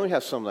 hey, let me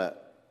have some of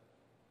that.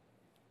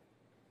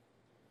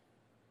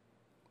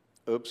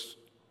 Oops.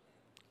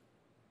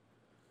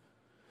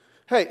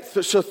 Hey,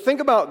 so think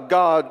about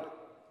God.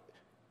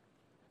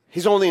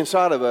 He's on the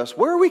inside of us.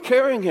 Where are we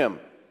carrying Him?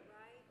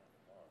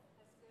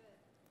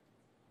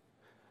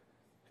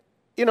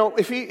 You know,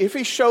 if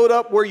he showed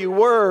up where you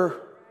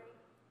were,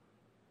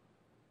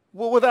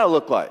 what would that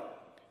look like?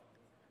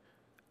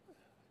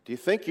 Do you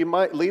think you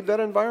might leave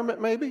that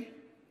environment maybe? Do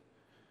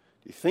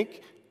you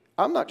think,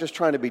 I'm not just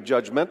trying to be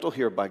judgmental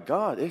here by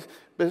God,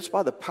 but it's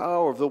by the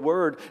power of the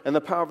Word and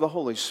the power of the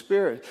Holy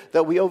Spirit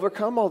that we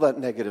overcome all that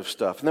negative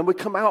stuff. And then we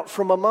come out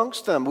from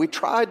amongst them. We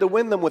tried to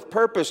win them with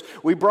purpose.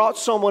 We brought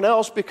someone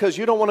else because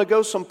you don't want to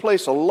go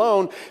someplace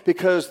alone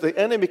because the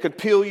enemy could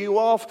peel you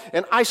off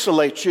and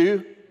isolate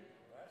you.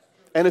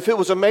 And if it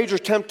was a major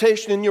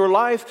temptation in your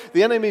life,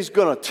 the enemy's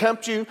going to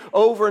tempt you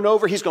over and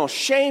over. He's going to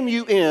shame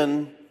you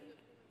in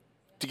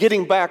to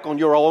getting back on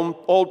your own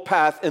old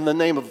path in the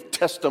name of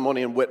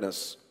testimony and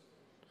witness.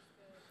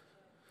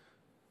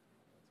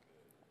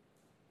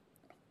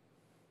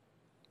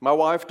 My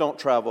wife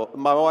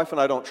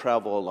and I don't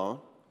travel alone.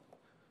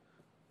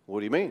 What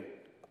do you mean?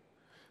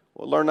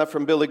 Well, learn that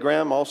from Billy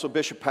Graham, also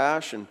Bishop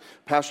Pash and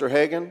Pastor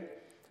Hagen.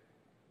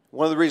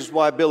 One of the reasons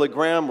why Billy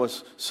Graham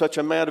was such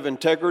a man of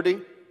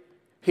integrity,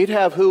 he'd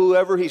have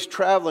whoever he's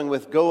traveling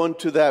with go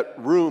into that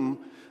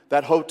room,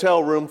 that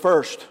hotel room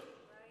first.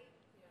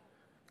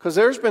 Because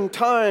there's been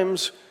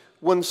times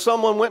when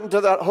someone went into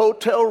that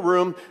hotel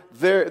room,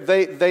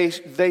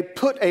 they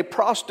put a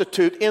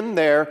prostitute in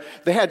there.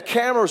 They had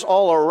cameras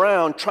all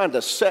around trying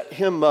to set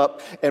him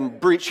up and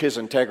breach his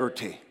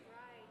integrity.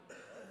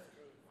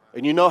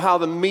 And you know how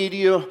the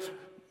media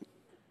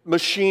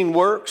machine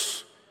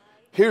works?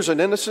 Here's an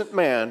innocent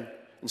man,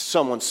 and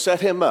someone set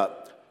him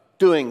up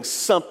doing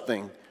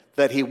something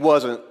that he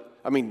wasn't.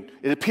 I mean,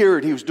 it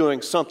appeared he was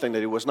doing something that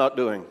he was not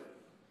doing.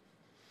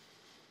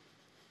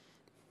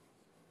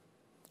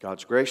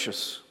 God's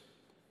gracious.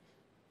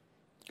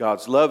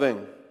 God's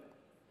loving.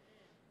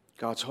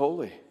 God's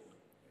holy.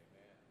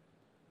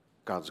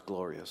 God's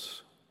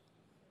glorious.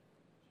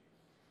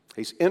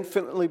 He's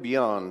infinitely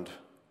beyond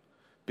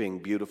being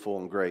beautiful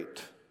and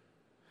great.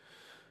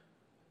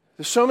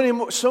 There's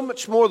so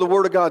much more the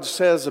Word of God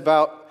says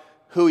about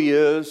who He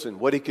is and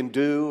what He can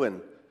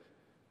do,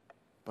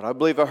 but I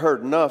believe I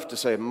heard enough to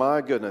say, my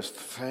goodness,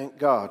 thank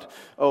God.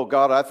 Oh,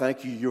 God, I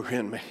thank you, you're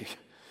in me.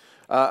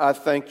 I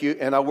thank you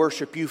and I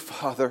worship you,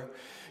 Father.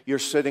 You're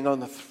sitting on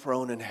the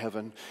throne in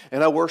heaven.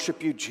 And I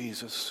worship you,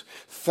 Jesus.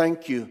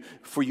 Thank you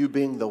for you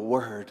being the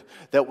Word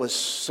that was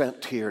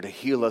sent here to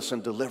heal us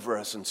and deliver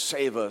us and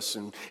save us.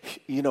 And,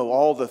 you know,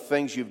 all the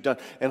things you've done.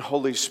 And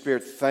Holy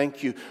Spirit,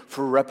 thank you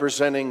for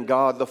representing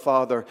God the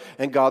Father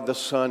and God the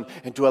Son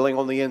and dwelling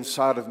on the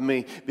inside of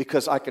me,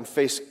 because I can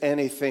face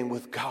anything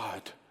with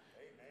God.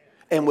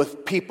 And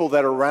with people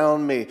that are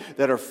around me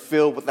that are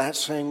filled with that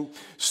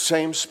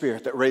same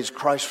Spirit that raised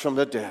Christ from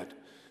the dead.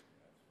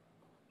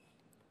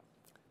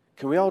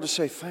 Can we all just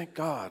say, thank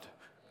God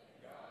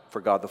for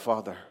God the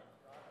Father.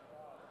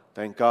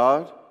 Thank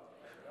God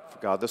for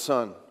God the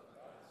Son.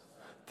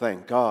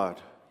 Thank God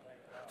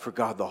for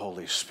God the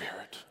Holy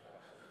Spirit.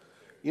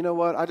 You know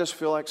what? I just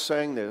feel like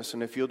saying this,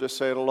 and if you'll just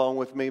say it along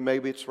with me,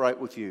 maybe it's right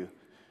with you.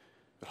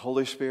 But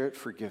Holy Spirit,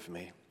 forgive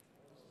me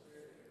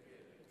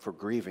for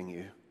grieving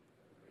you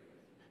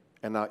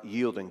and not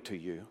yielding to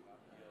you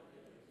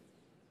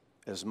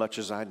as much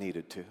as I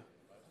needed to.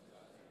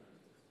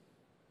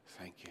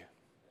 Thank you.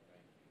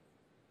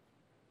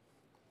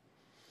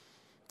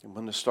 I'm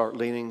going to start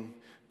leaning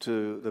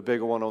to the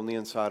bigger one on the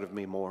inside of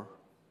me more.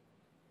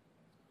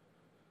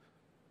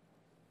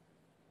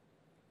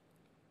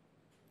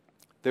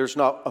 There's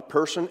not a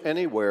person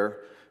anywhere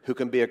who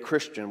can be a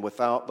Christian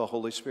without the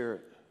Holy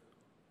Spirit.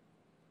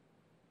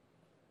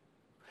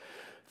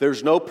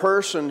 There's no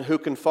person who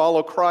can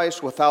follow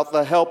Christ without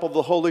the help of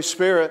the Holy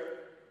Spirit.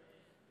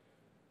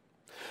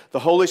 The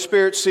Holy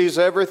Spirit sees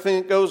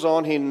everything that goes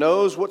on. He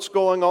knows what's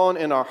going on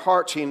in our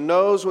hearts. He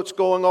knows what's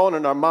going on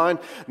in our mind.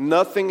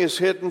 Nothing is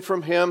hidden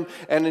from Him.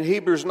 And in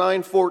Hebrews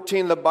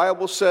 9:14, the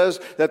Bible says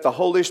that the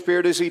Holy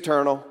Spirit is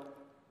eternal.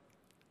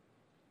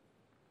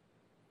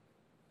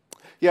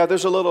 Yeah,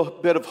 there's a little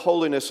bit of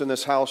holiness in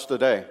this house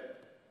today.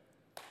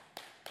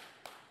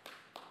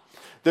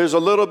 There's a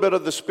little bit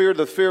of the spirit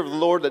of the fear of the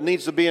Lord that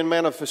needs to be in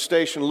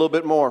manifestation a little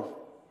bit more.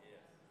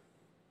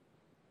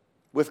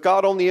 With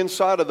God on the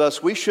inside of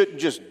us, we shouldn't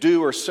just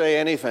do or say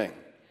anything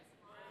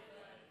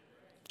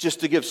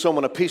just to give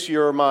someone a piece of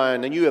your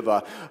mind, and you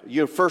have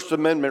your First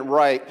Amendment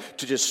right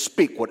to just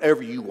speak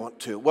whatever you want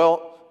to.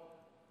 Well,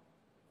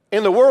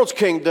 in the world's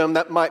kingdom,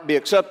 that might be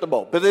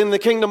acceptable. But in the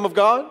kingdom of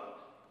God,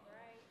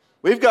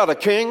 we've got a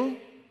king.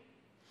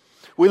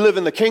 We live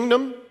in the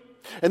kingdom,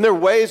 and there are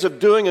ways of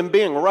doing and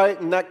being right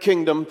in that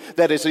kingdom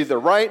that is either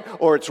right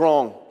or it's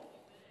wrong.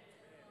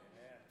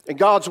 And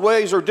God's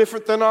ways are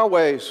different than our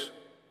ways.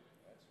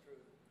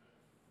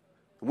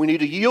 We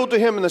need to yield to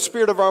Him in the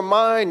spirit of our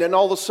mind, and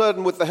all of a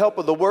sudden, with the help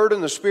of the Word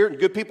and the Spirit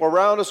and good people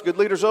around us, good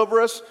leaders over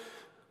us,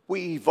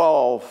 we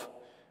evolve.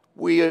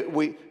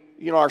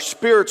 Our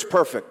spirit's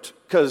perfect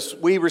because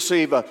we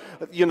receive our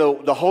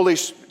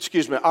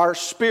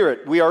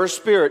spirit. We are a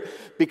spirit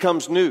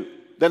becomes new.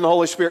 Then the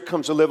Holy Spirit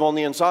comes to live on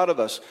the inside of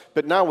us.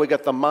 But now we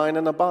got the mind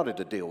and the body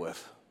to deal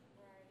with.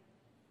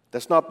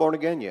 That's not born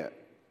again yet.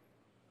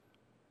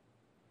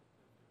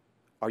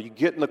 Are you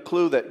getting the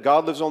clue that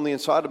God lives on the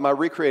inside of my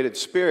recreated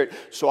spirit?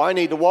 So I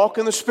need to walk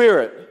in the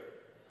Spirit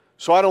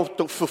so I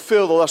don't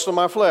fulfill the lust of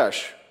my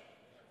flesh.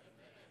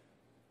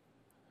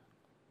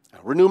 I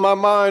renew my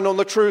mind on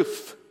the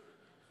truth.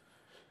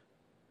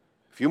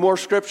 A few more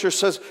scriptures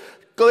says,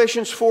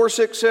 Galatians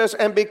 4:6 says,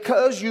 and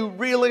because you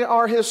really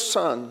are His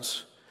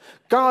sons,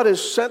 God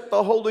has sent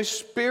the Holy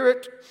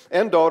Spirit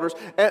and daughters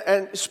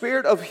and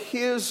Spirit of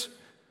His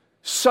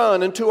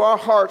Son into our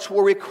hearts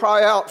where we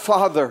cry out,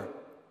 Father.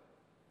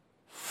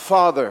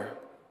 Father.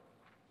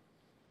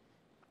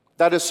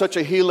 That is such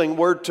a healing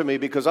word to me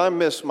because I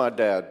miss my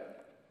dad.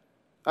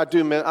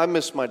 I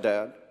miss my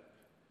dad.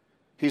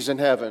 He's in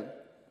heaven.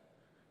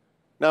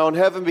 Now in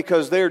heaven,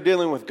 because they're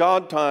dealing with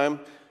God time,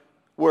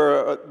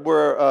 where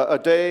a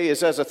day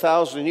is as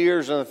 1,000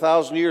 years and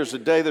 1,000 years a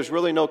day, there's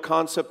really no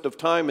concept of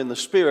time in the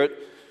Spirit.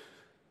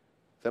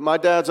 That my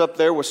dad's up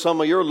there with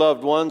some of your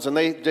loved ones and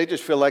they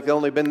just feel like they've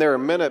only been there a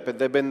minute, but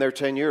they've been there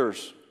 10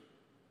 years.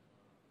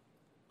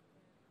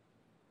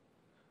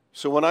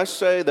 So when I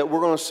say that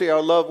we're going to see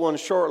our loved ones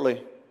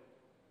shortly,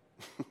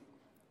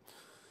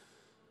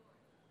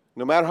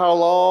 no matter how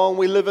long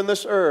we live in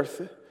this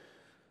earth,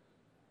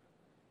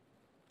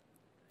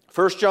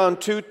 1 John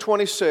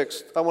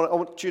 2:26, I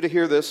want you to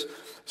hear this. It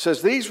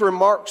says, these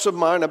remarks of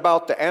mine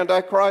about the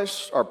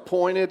Antichrist are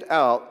pointed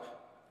out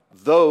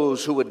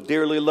those who would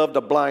dearly love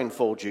to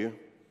blindfold you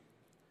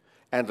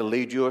and to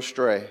lead you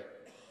astray.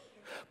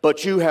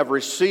 But you have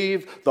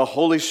received the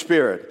Holy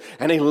Spirit,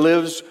 and He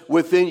lives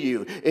within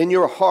you, in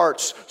your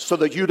hearts, so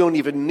that you don't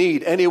even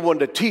need anyone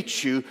to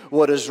teach you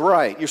what is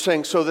right. You're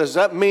saying, so does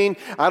that mean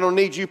I don't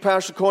need you,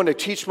 Pastor Cohen, to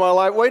teach my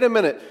life? Wait a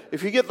minute.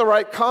 If you get the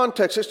right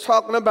context, it's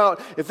talking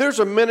about if there's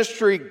a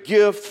ministry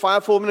gift,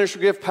 fivefold ministry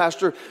gift,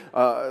 pastor,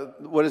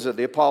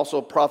 the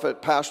apostle,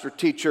 prophet, pastor,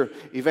 teacher,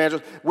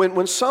 evangelist.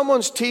 When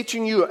someone's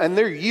teaching you and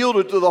they're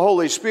yielded to the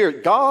Holy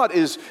Spirit, God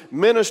is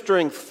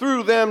ministering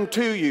through them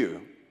to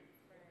you.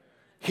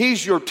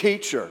 He's your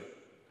teacher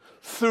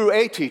through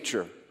a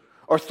teacher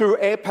or through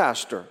a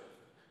pastor.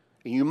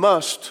 You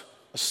must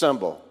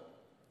assemble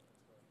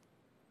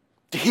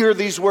to hear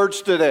these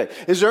words today.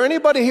 Is there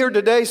anybody here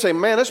today saying,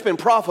 man, it's been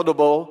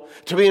profitable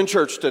to be in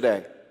church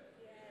today?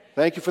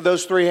 Thank you for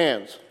those 3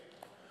 hands.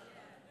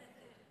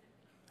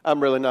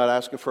 I'm really not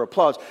asking for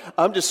applause.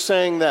 I'm just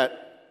saying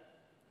that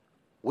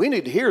we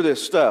need to hear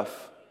this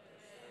stuff.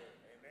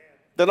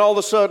 Then all of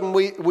a sudden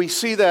we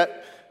see that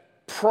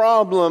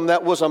problem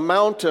that was a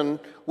mountain.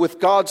 With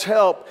God's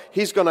help,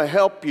 He's going to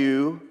help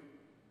you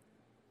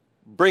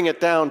bring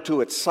it down to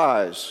its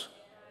size.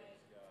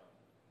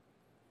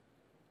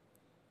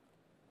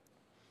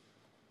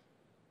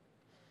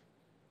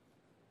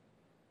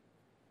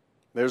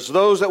 There's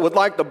those that would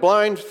like to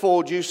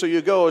blindfold you so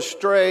you go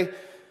astray,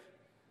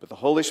 but the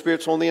Holy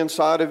Spirit's on the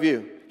inside of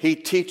you. He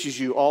teaches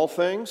you all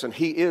things, and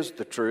He is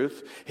the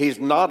truth. He's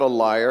not a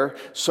liar.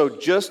 So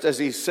just as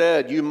He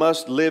said, you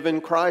must live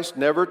in Christ,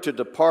 never to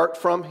depart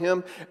from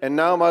Him. And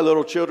now, my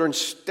little children,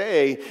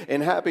 stay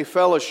in happy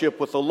fellowship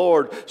with the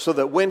Lord, so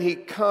that when He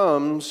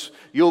comes,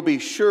 you'll be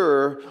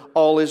sure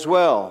all is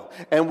well,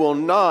 and will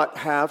not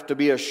have to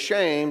be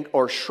ashamed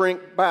or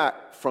shrink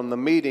back from the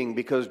meeting,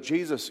 because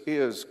Jesus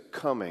is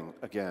coming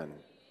again.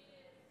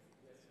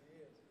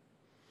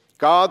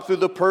 God, through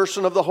the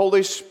person of the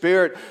Holy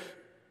Spirit,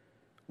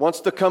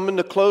 wants to come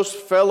into close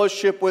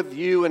fellowship with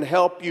you and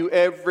help you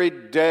every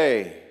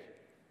day.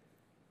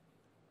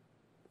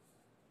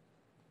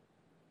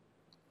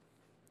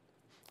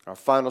 Our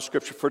final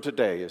scripture for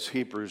today is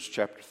Hebrews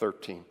chapter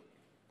 13,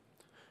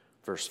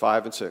 verse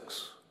 5 and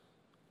 6.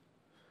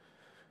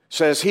 It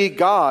says, He,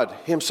 God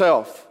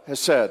Himself,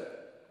 has said,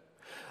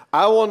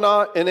 I will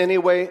not in any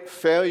way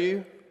fail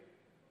you.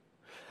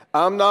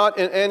 I'm not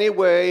in any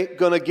way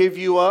going to give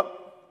you up.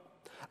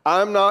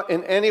 I'm not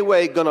in any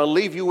way going to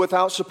leave you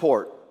without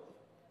support.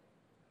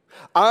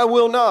 I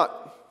will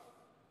not.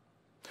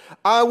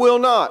 I will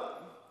not.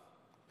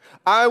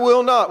 I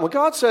will not. When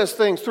God says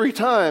things 3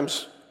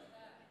 times,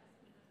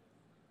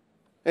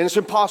 and it's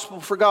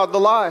impossible for God to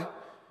lie,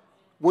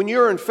 when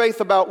you're in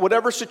faith about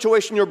whatever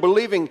situation you're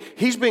believing,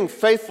 He's being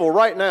faithful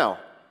right now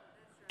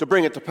to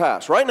bring it to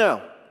pass. Right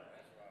now.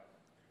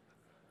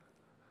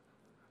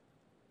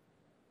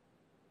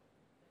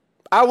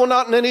 I will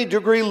not in any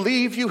degree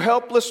leave you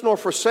helpless, nor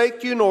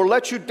forsake you, nor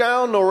let you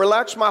down, nor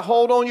relax my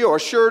hold on you, or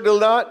surely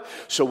not.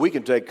 So we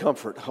can take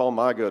comfort. Oh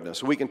my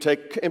goodness.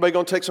 Anybody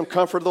going to take some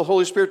comfort of the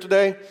Holy Spirit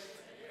today?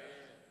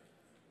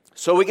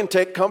 So we can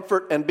take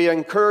comfort and be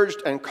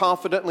encouraged and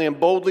confidently and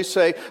boldly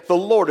say, the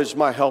Lord is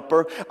my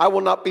helper. I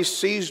will not be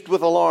seized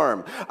with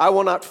alarm. I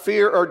will not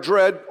fear or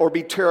dread or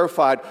be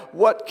terrified.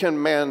 What can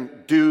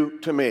man do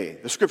to me?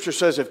 The scripture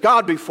says, if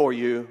God be for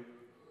you,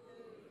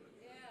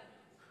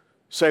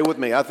 say with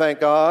me, I thank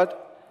God,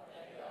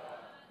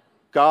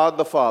 God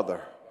the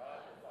Father.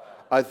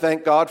 I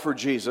thank God for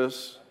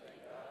Jesus.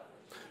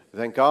 I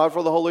thank God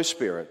for the Holy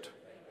Spirit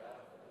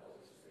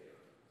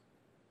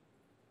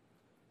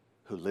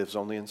who lives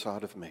on the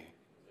inside of me.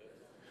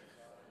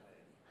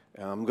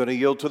 And I'm going to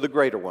yield to the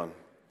greater one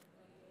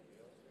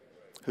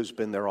who's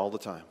been there all the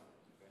time.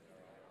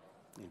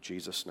 In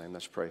Jesus' name,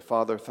 let's pray.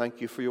 Father, thank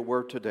you for your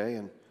word today.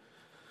 And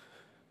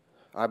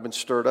I've been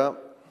stirred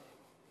up.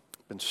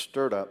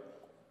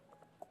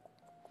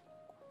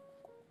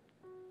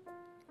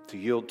 To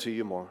yield to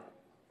you more.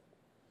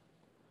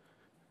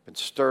 Been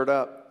stirred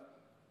up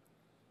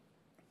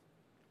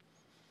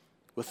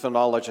with the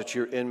knowledge that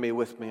you're in me,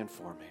 with me, and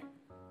for me.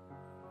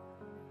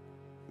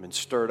 Been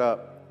stirred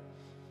up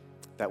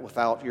that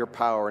without your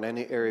power in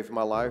any area of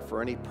my life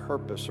or any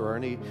purpose or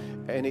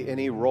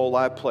any role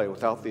I play,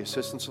 without the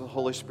assistance of the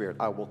Holy Spirit,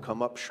 I will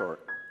come up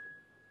short.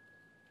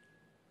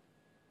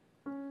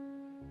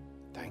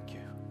 Thank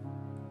you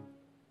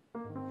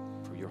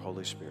for your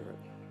Holy Spirit.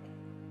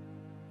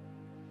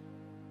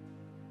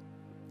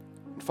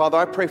 Father,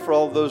 I pray for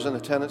all of those in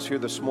attendance here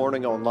this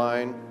morning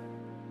online.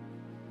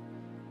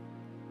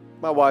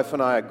 My wife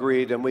and I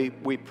agreed, and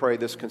we pray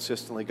this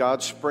consistently.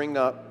 God, spring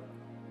up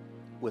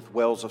with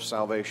wells of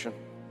salvation.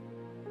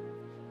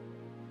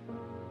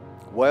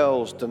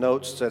 Wells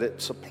denotes that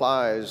it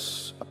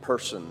supplies a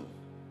person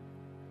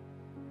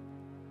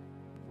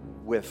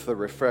with the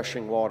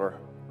refreshing water.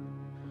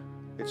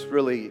 It's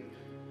really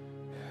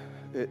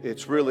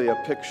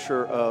a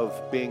picture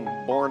of being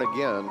born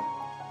again,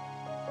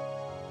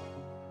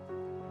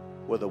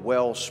 where the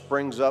well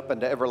springs up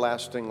into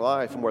everlasting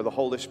life and where the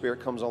Holy Spirit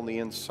comes on the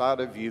inside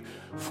of you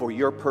for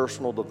your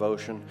personal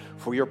devotion,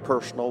 for your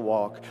personal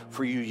walk,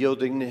 for you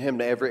yielding to Him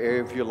to every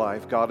area of your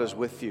life. God is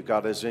with you.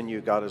 God is in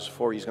you. God is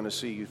for you. He's going to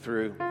see you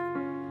through.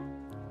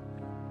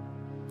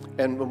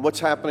 And what's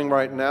happening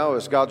right now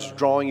is God's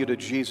drawing you to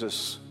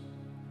Jesus.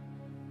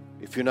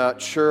 If you're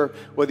not sure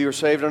whether you're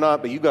saved or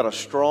not, but you've got a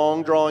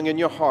strong drawing in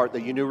your heart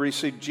that you need to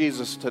receive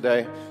Jesus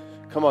today.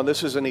 Come on,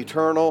 this is an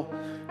eternal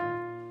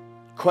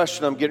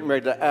question I'm getting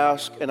ready to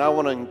ask, and I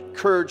want to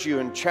encourage you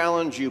and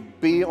challenge you,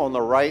 be on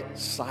the right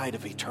side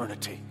of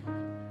eternity.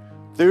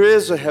 There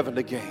is a heaven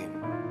to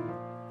gain.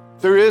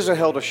 There is a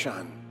hell to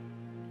shun.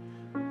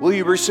 Will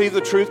you receive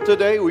the truth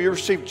today? Will you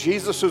receive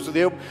Jesus, who's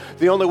the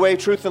only way,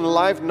 truth, and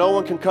life? No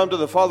one can come to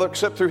the Father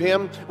except through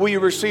Him. Will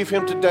you receive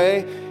Him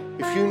today?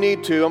 If you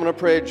need to, I'm going to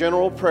pray a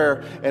general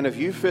prayer, and if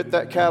you fit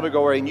that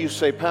category and you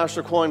say,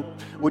 Pastor Coyne,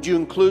 would you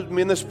include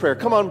me in this prayer?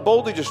 Come on,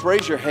 boldly, just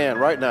raise your hand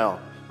right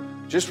now.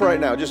 Just right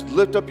now, just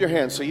lift up your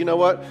hand. Say, you know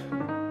what?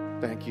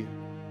 Thank you.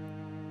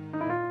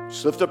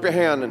 Just lift up your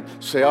hand and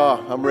say,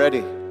 I'm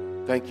ready.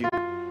 Thank you.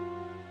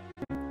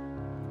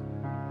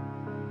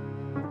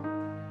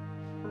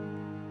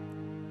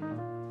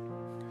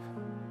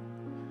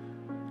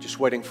 Just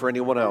waiting for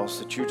anyone else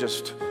that you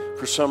just,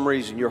 for some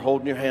reason, you're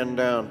holding your hand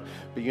down.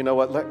 But you know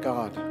what? Let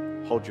God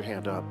hold your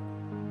hand up.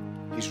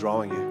 He's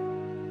drawing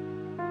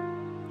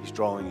you. He's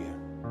drawing you.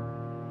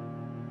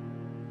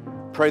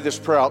 Pray this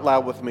prayer out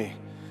loud with me.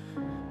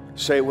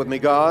 Say it with me.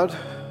 God,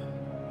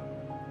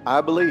 I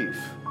believe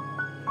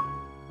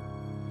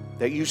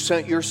that you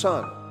sent your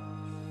Son,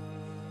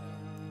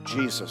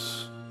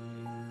 Jesus,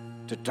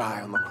 to die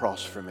on the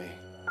cross for me,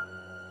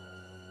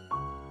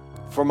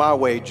 for my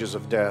wages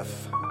of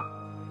death,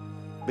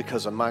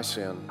 because of my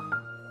sin.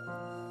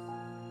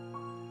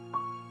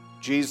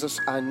 Jesus,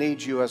 I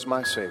need you as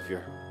my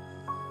Savior.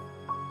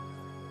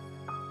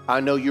 I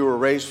know you were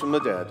raised from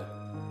the dead.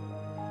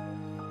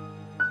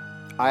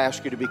 I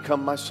ask you to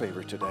become my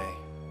Savior today.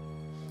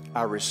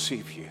 I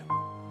receive you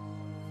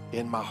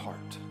in my heart,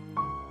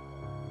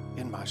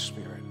 in my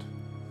spirit.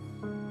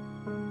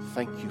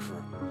 Thank you for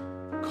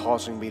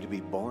causing me to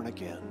be born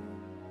again.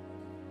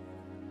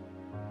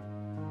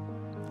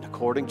 And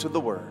according to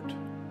the Word,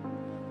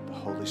 the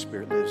Holy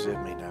Spirit lives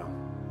in me now.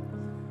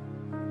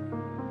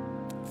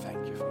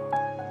 Thank you, Father.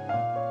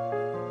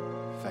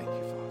 Thank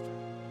you, Father.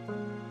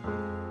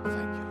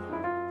 Thank you, Lord.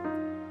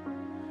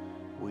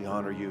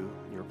 you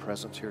and your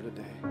presence here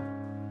today.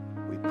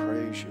 We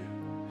praise you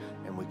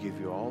and we give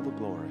you all the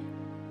glory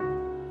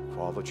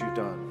for all that you've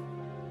done,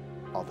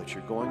 all that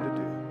you're going to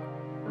do,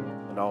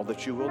 and all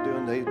that you will do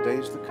in the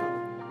days to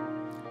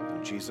come.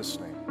 In Jesus'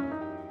 name.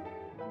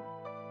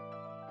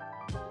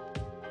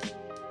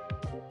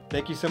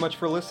 Thank you so much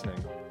for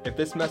listening. If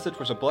this message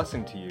was a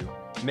blessing to you,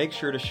 make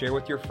sure to share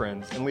with your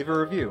friends and leave a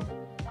review.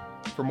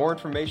 For more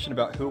information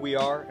about who we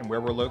are and where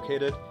we're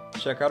located,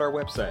 check out our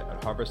website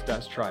at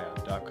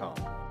harvest-triad.com.